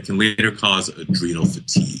 and can later cause adrenal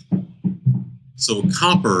fatigue. So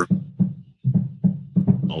copper,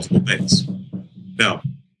 multiple things. Now,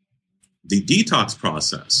 the detox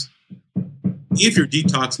process, if your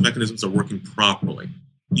detox mechanisms are working properly,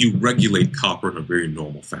 you regulate copper in a very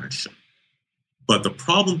normal fashion. But the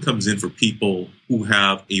problem comes in for people who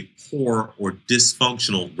have a poor or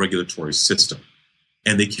dysfunctional regulatory system,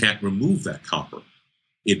 and they can't remove that copper.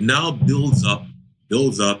 It now builds up,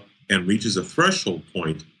 and reaches a threshold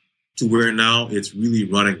point to where now it's really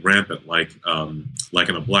running rampant, like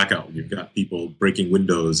in a blackout when you've got people breaking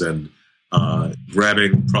windows and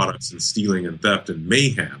grabbing products and stealing and theft and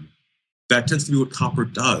mayhem. That tends to be what copper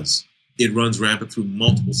does. It runs rampant through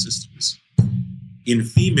multiple systems. In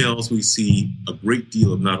females, we see a great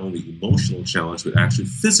deal of not only emotional challenge, but actually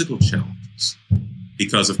physical challenges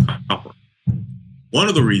because of copper. One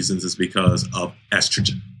of the reasons is because of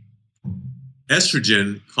estrogen.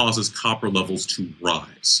 Estrogen causes copper levels to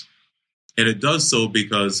rise. And it does so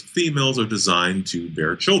because females are designed to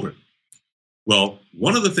bear children. Well,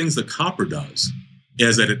 one of the things that copper does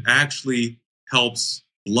is that it actually helps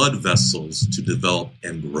blood vessels to develop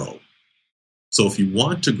and grow. So if you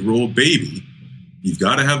want to grow a baby, You've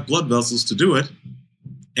got to have blood vessels to do it.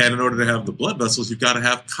 And in order to have the blood vessels, you've got to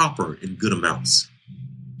have copper in good amounts.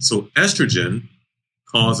 So estrogen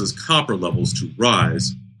causes copper levels to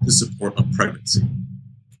rise to support a pregnancy.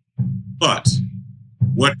 But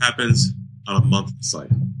what happens on a monthly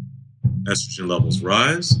cycle? Estrogen levels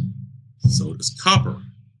rise, so does copper.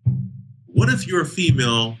 What if you're a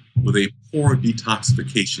female with a poor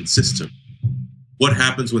detoxification system? What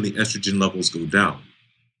happens when the estrogen levels go down?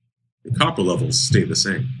 The copper levels stay the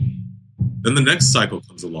same. Then the next cycle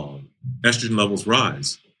comes along. Estrogen levels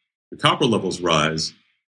rise. The copper levels rise.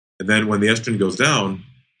 And then when the estrogen goes down,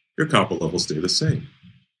 your copper levels stay the same.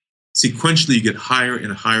 Sequentially, you get higher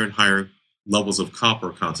and higher and higher levels of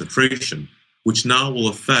copper concentration, which now will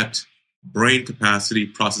affect brain capacity,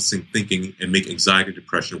 processing thinking, and make anxiety,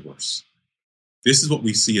 depression worse. This is what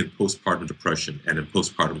we see in postpartum depression and in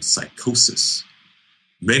postpartum psychosis.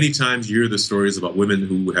 Many times you hear the stories about women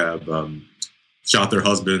who have shot their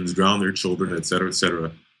husbands, drowned their children, et cetera, et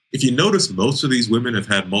cetera. If you notice, most of these women have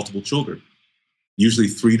had multiple children, usually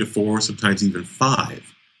 3 to 4, sometimes even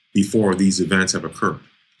 5, before these events have occurred.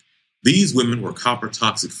 These women were copper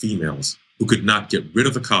toxic females who could not get rid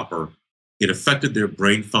of the copper. It affected their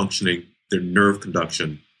brain functioning, their nerve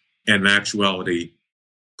conduction, and in actuality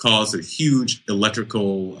caused a huge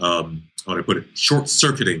electrical,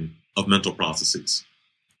 short-circuiting of mental processes.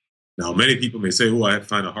 Now, many people may say, I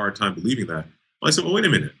find a hard time believing that. Well, I said, wait a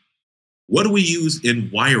minute. What do we use in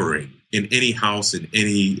wiring in any house, in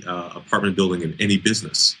any apartment building, in any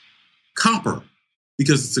business? Copper,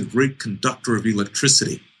 because it's a great conductor of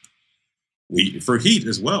electricity. For heat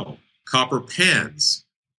as well. Copper pans.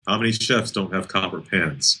 How many chefs don't have copper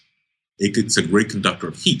pans? It's a great conductor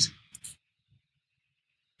of heat.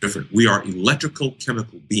 Different. We are electrical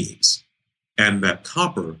chemical beings. And that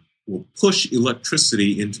copper will push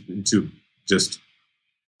electricity into just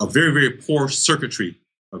a very, very poor circuitry,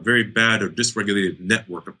 a very bad or dysregulated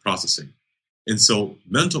network of processing. And so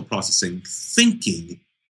mental processing, thinking,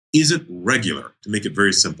 isn't regular, to make it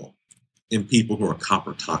very simple, in people who are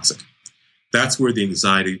copper toxic. That's where the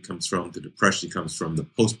anxiety comes from, the depression comes from, the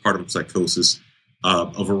postpartum psychosis,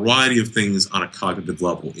 a variety of things on a cognitive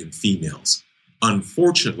level in females.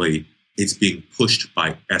 Unfortunately, it's being pushed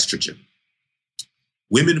by estrogen.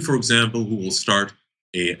 Women, for example, who will start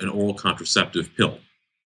an oral contraceptive pill,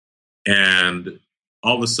 and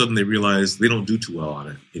all of a sudden they realize they don't do too well on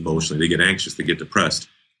it emotionally. They get anxious, they get depressed,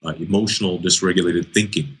 emotional, dysregulated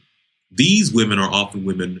thinking. These women are often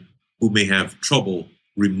women who may have trouble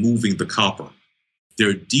removing the copper.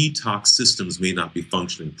 Their detox systems may not be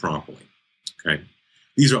functioning properly. Okay,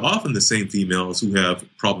 these are often the same females who have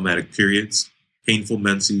problematic periods, painful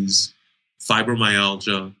menses,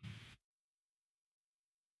 fibromyalgia,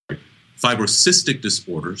 fibrocystic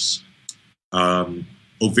disorders,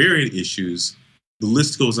 ovarian issues. The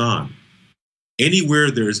list goes on.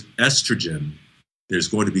 Anywhere there's estrogen, there's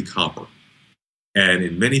going to be copper. And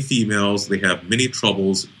in many females, they have many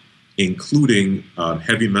troubles, including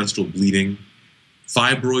heavy menstrual bleeding,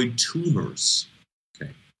 fibroid tumors.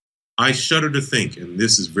 Okay, I shudder to think, and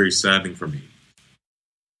this is very saddening for me,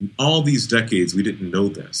 in all these decades, we didn't know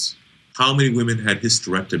this. How many women had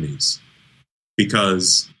hysterectomies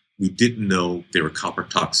because we didn't know they were copper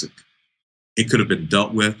toxic? It could have been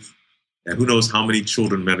dealt with, and who knows how many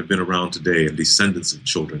children might have been around today, and descendants of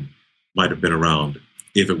children might have been around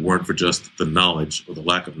if it weren't for just the knowledge or the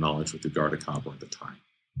lack of knowledge with regard to copper at the time.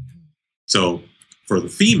 So for the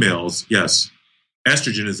females, yes,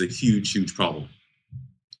 estrogen is a huge, huge problem.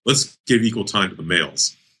 Let's give equal time to the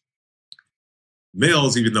males.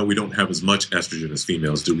 Males, even though we don't have as much estrogen as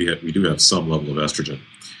females do, we do have some level of estrogen.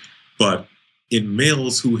 But in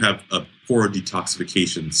males who have a poor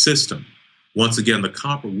detoxification system, once again, the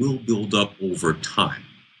copper will build up over time.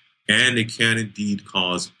 And it can indeed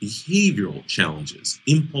cause behavioral challenges,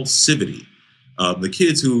 impulsivity. The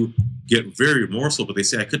kids who get very remorseful, but they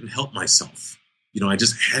say, I couldn't help myself. I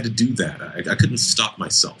just had to do that. I couldn't stop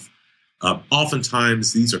myself.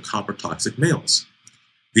 Oftentimes, these are copper toxic males.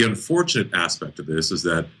 The unfortunate aspect of this is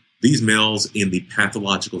that these males in the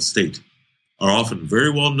pathological state are often very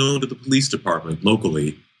well known to the police department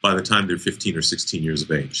locally by the time they're 15 or 16 years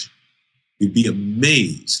of age. You'd be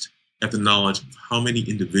amazed at the knowledge of how many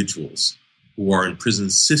individuals who are in prison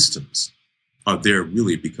systems are there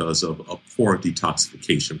really because of a poor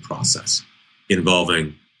detoxification process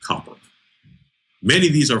involving copper. Many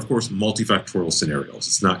of these are, of course, multifactorial scenarios.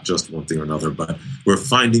 It's not just one thing or another, but we're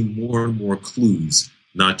finding more and more clues,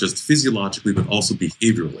 not just physiologically, but also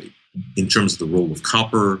behaviorally, in terms of the role of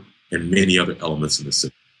copper and many other elements in the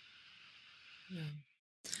system.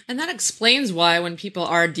 And that explains why when people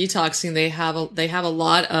are detoxing, they have a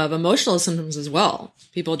lot of emotional symptoms as well.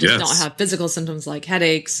 People just don't have physical symptoms like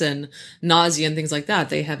headaches and nausea and things like that.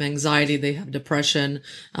 They have anxiety, they have depression,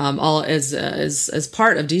 all as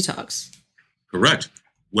part of detox. Correct.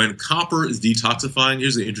 When copper is detoxifying,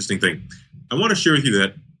 here's the interesting thing. I want to share with you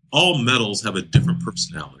that all metals have a different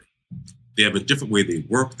personality. They have a different way they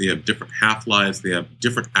work. They have different half-lives. They have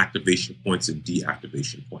different activation points and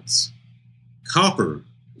deactivation points. Copper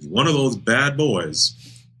is one of those bad boys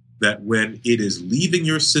that when it is leaving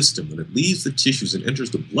your system, when it leaves the tissues and enters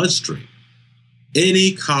the bloodstream,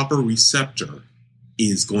 any copper receptor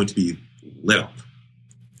is going to be lit up.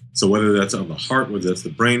 So whether that's on the heart, whether that's the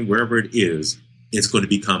brain, wherever it is, it's going to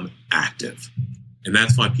become active. And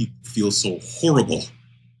that's why people feel so horrible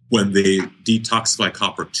when they detoxify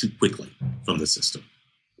copper too quickly from the system.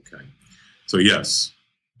 Okay. So yes,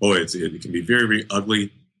 boy, it can be very, very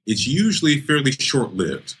ugly. It's usually fairly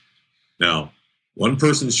short-lived. Now, one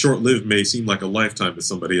person's short-lived may seem like a lifetime to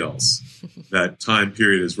somebody else. That time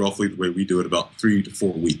period is roughly the way we do it, about 3 to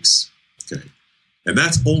 4 weeks. Okay. And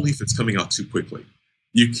that's only if it's coming out too quickly.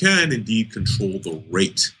 You can indeed control the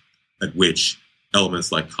rate at which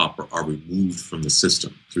elements like copper are removed from the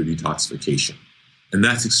system through detoxification. And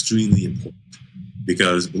that's extremely important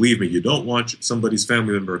because, believe me, you don't want somebody's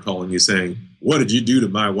family member calling you saying, "What did you do to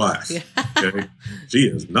my wife?" Okay? She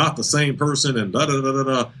is not the same person and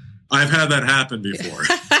da-da-da-da-da. I've had that happen before.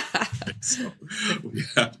 So we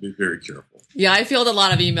have to be very careful. Yeah, I field a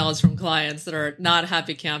lot of emails from clients that are not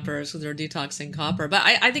happy campers because they're detoxing copper. But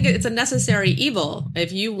I think it's a necessary evil.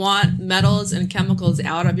 If you want metals and chemicals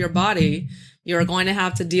out of your body, you're going to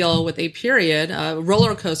have to deal with a period, a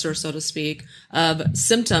roller coaster, so to speak, of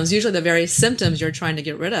symptoms. Usually the very symptoms you're trying to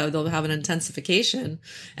get rid of, they'll have an intensification.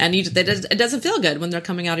 And it doesn't feel good when they're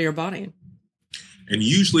coming out of your body. And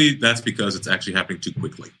usually that's because it's actually happening too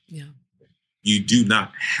quickly. Yeah. You do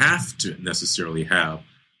not have to necessarily have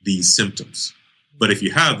these symptoms. But if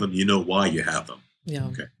you have them, you know why you have them. Yeah.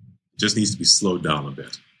 Okay. It just needs to be slowed down a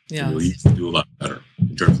bit. Yeah. You'll need to do a lot better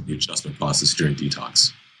in terms of the adjustment process during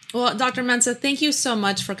detox. Well, Dr. Mensah, thank you so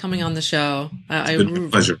much for coming on the show. It's been a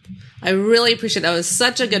pleasure. I really appreciate it. That was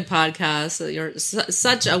such a good podcast. You're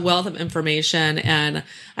such a wealth of information. And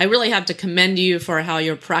I really have to commend you for how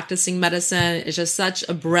you're practicing medicine. It's just such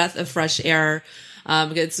a breath of fresh air.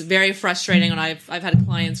 It's very frustrating when I've had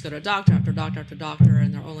clients go to doctor after doctor after doctor,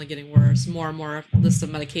 and they're only getting worse, more and more lists of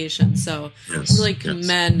medications. So really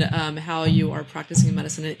commend how you are practicing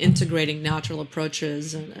medicine and integrating natural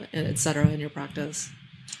approaches and et cetera in your practice.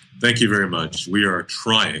 Thank you very much. We are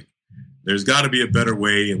trying. There's got to be a better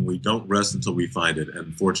way, and we don't rest until we find it.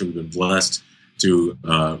 And fortunately, we've been blessed to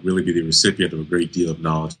really be the recipient of a great deal of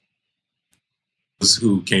knowledge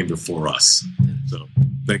who came before us. So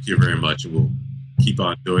thank you very much, and we'll keep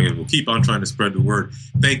on doing it. And we'll keep on trying to spread the word.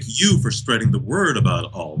 Thank you for spreading the word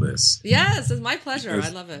about all this. Yes, it's my pleasure. I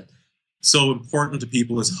love it. So important to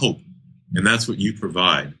people is hope, and that's what you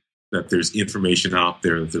provide. That there's information out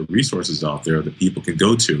there, that there are resources out there that people can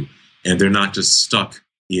go to, and they're not just stuck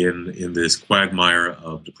in this quagmire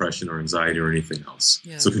of depression or anxiety or anything else.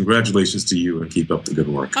 Yeah. So congratulations to you, and keep up the good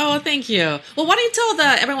work. Oh, thank you. Well, why don't you tell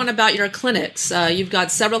everyone about your clinics? You've got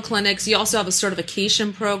several clinics. You also have a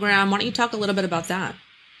certification program. Why don't you talk a little bit about that?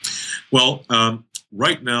 Well,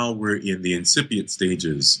 right now we're in the incipient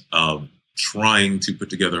stages of trying to put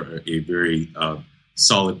together a very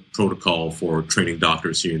solid protocol for training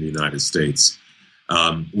doctors here in the United States.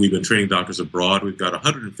 We've been training doctors abroad. We've got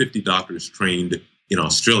 150 doctors trained in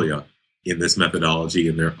Australia in this methodology,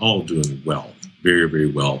 and they're all doing well, very, very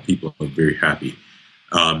well. People are very happy.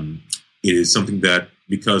 It is something that,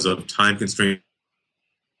 because of time constraints,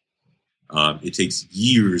 it takes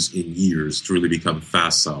years and years to really become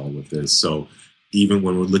facile with this. So even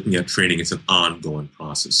when we're looking at training, it's an ongoing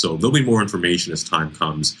process. So there'll be more information as time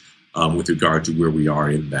comes with regard to where we are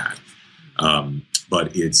in that.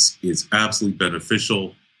 But it's absolutely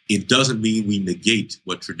beneficial. It doesn't mean we negate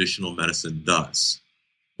what traditional medicine does.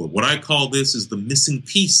 But what I call this is the missing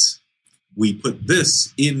piece. We put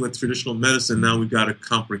this in with traditional medicine. Now we've got a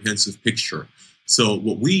comprehensive picture. So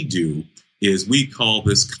what we do is we call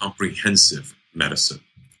this comprehensive medicine.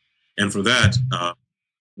 And for that,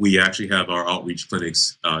 we actually have our outreach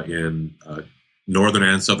clinics in Northern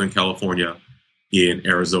and Southern California, in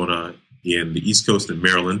Arizona, in the East Coast in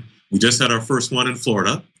Maryland. We just had our first one in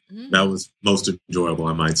Florida. Mm-hmm. That was most enjoyable,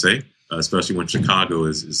 I might say, especially when Chicago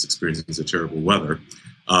is experiencing such terrible weather.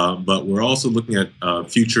 But we're also looking at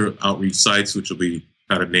future outreach sites, which will be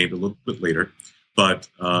kind of named a little bit later. But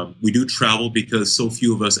we do travel because so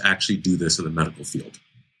few of us actually do this in the medical field.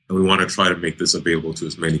 And we want to try to make this available to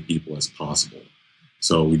as many people as possible.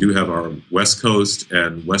 So we do have our West Coast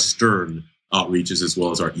and Western outreaches, as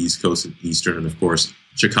well as our East Coast and Eastern, and of course,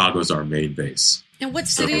 Chicago is our main base. And what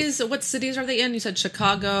cities are they in? You said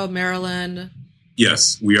Chicago, Maryland.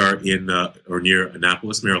 Yes, we are in or near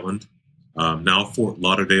Annapolis, Maryland. Now Fort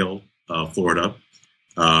Lauderdale, Florida.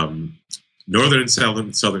 Northern and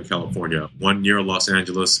Southern California. One near Los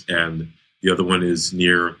Angeles, and the other one is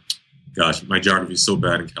near. Gosh, my geography is so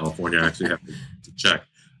bad in California. I actually have to check.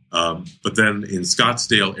 But then in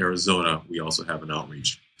Scottsdale, Arizona, we also have an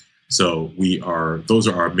outreach. So those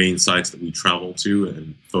are our main sites that we travel to,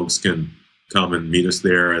 and folks can come and meet us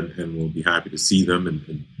there, and we'll be happy to see them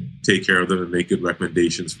and take care of them and make good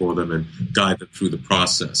recommendations for them and guide them through the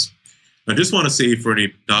process. I just want to say for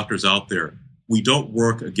any doctors out there, we don't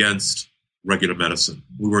work against regular medicine.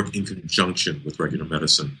 We work in conjunction with regular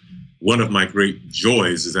medicine. One of my great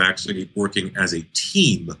joys is actually working as a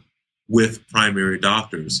team with primary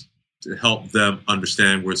doctors to help them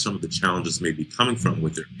understand where some of the challenges may be coming from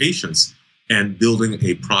with their patients and building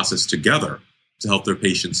a process together to help their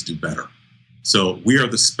patients do better. So we are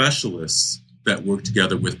the specialists that work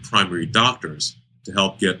together with primary doctors to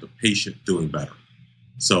help get the patient doing better.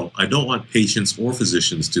 So I don't want patients or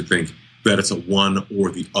physicians to think that it's a one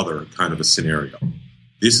or the other kind of a scenario.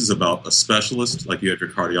 This is about a specialist, like you have your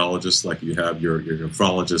cardiologist, like you have your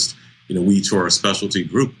nephrologist. We each are a specialty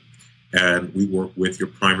group, and we work with your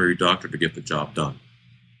primary doctor to get the job done.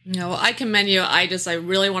 Well, I commend you. I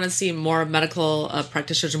really want to see more medical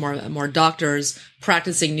practitioners, more doctors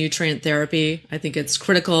practicing nutrient therapy. I think it's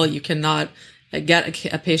critical. You cannot get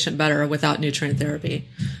a patient better without nutrient therapy.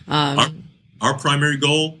 Our primary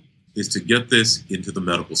goal is to get this into the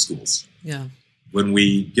medical schools. Yeah. When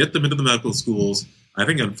we get them into the medical schools, I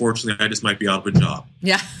think, unfortunately, I just might be out of a job.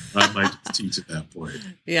 Yeah. I might just teach at that point.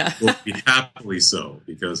 Yeah. Well, happily so,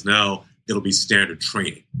 because now it'll be standard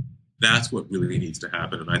training. That's what really needs to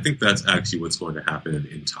happen. And I think that's actually what's going to happen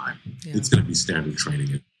in time. Yeah. It's going to be standard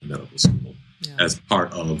training in medical school as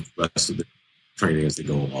part of the rest of the training as they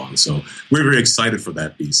go along. So we're very excited for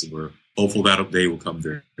that piece, and we're hopeful that day will come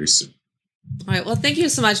very, very soon. All right. Well, thank you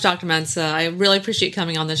so much, Dr. Mensah. I really appreciate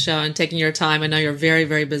coming on the show and taking your time. I know you're very,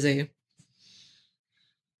 very busy.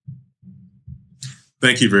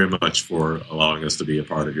 Thank you very much for allowing us to be a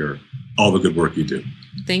part of all the good work you do.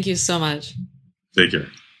 Thank you so much. Take care.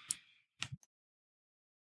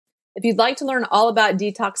 If you'd like to learn all about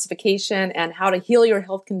detoxification and how to heal your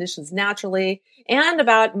health conditions naturally, and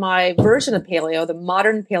about my version of paleo, the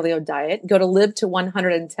modern paleo diet, go to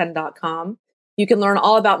live110.com. You can learn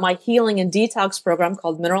all about my healing and detox program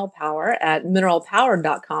called Mineral Power at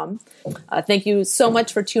mineralpower.com. Thank you so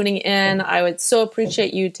much for tuning in. I would so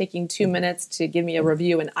appreciate you taking 2 minutes to give me a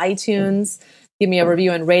review in iTunes. Give me a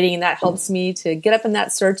review and rating, and that helps me to get up in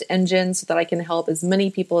that search engine so that I can help as many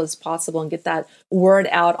people as possible and get that word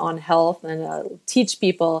out on health and teach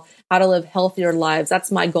people how to live healthier lives. That's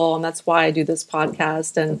my goal, and that's why I do this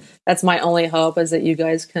podcast, and that's my only hope is that you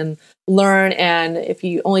guys can learn, and if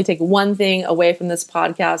you only take one thing away from this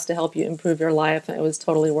podcast to help you improve your life, it was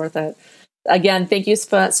totally worth it. Again, thank you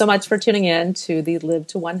so much for tuning in to the Live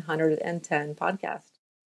to 110 podcast.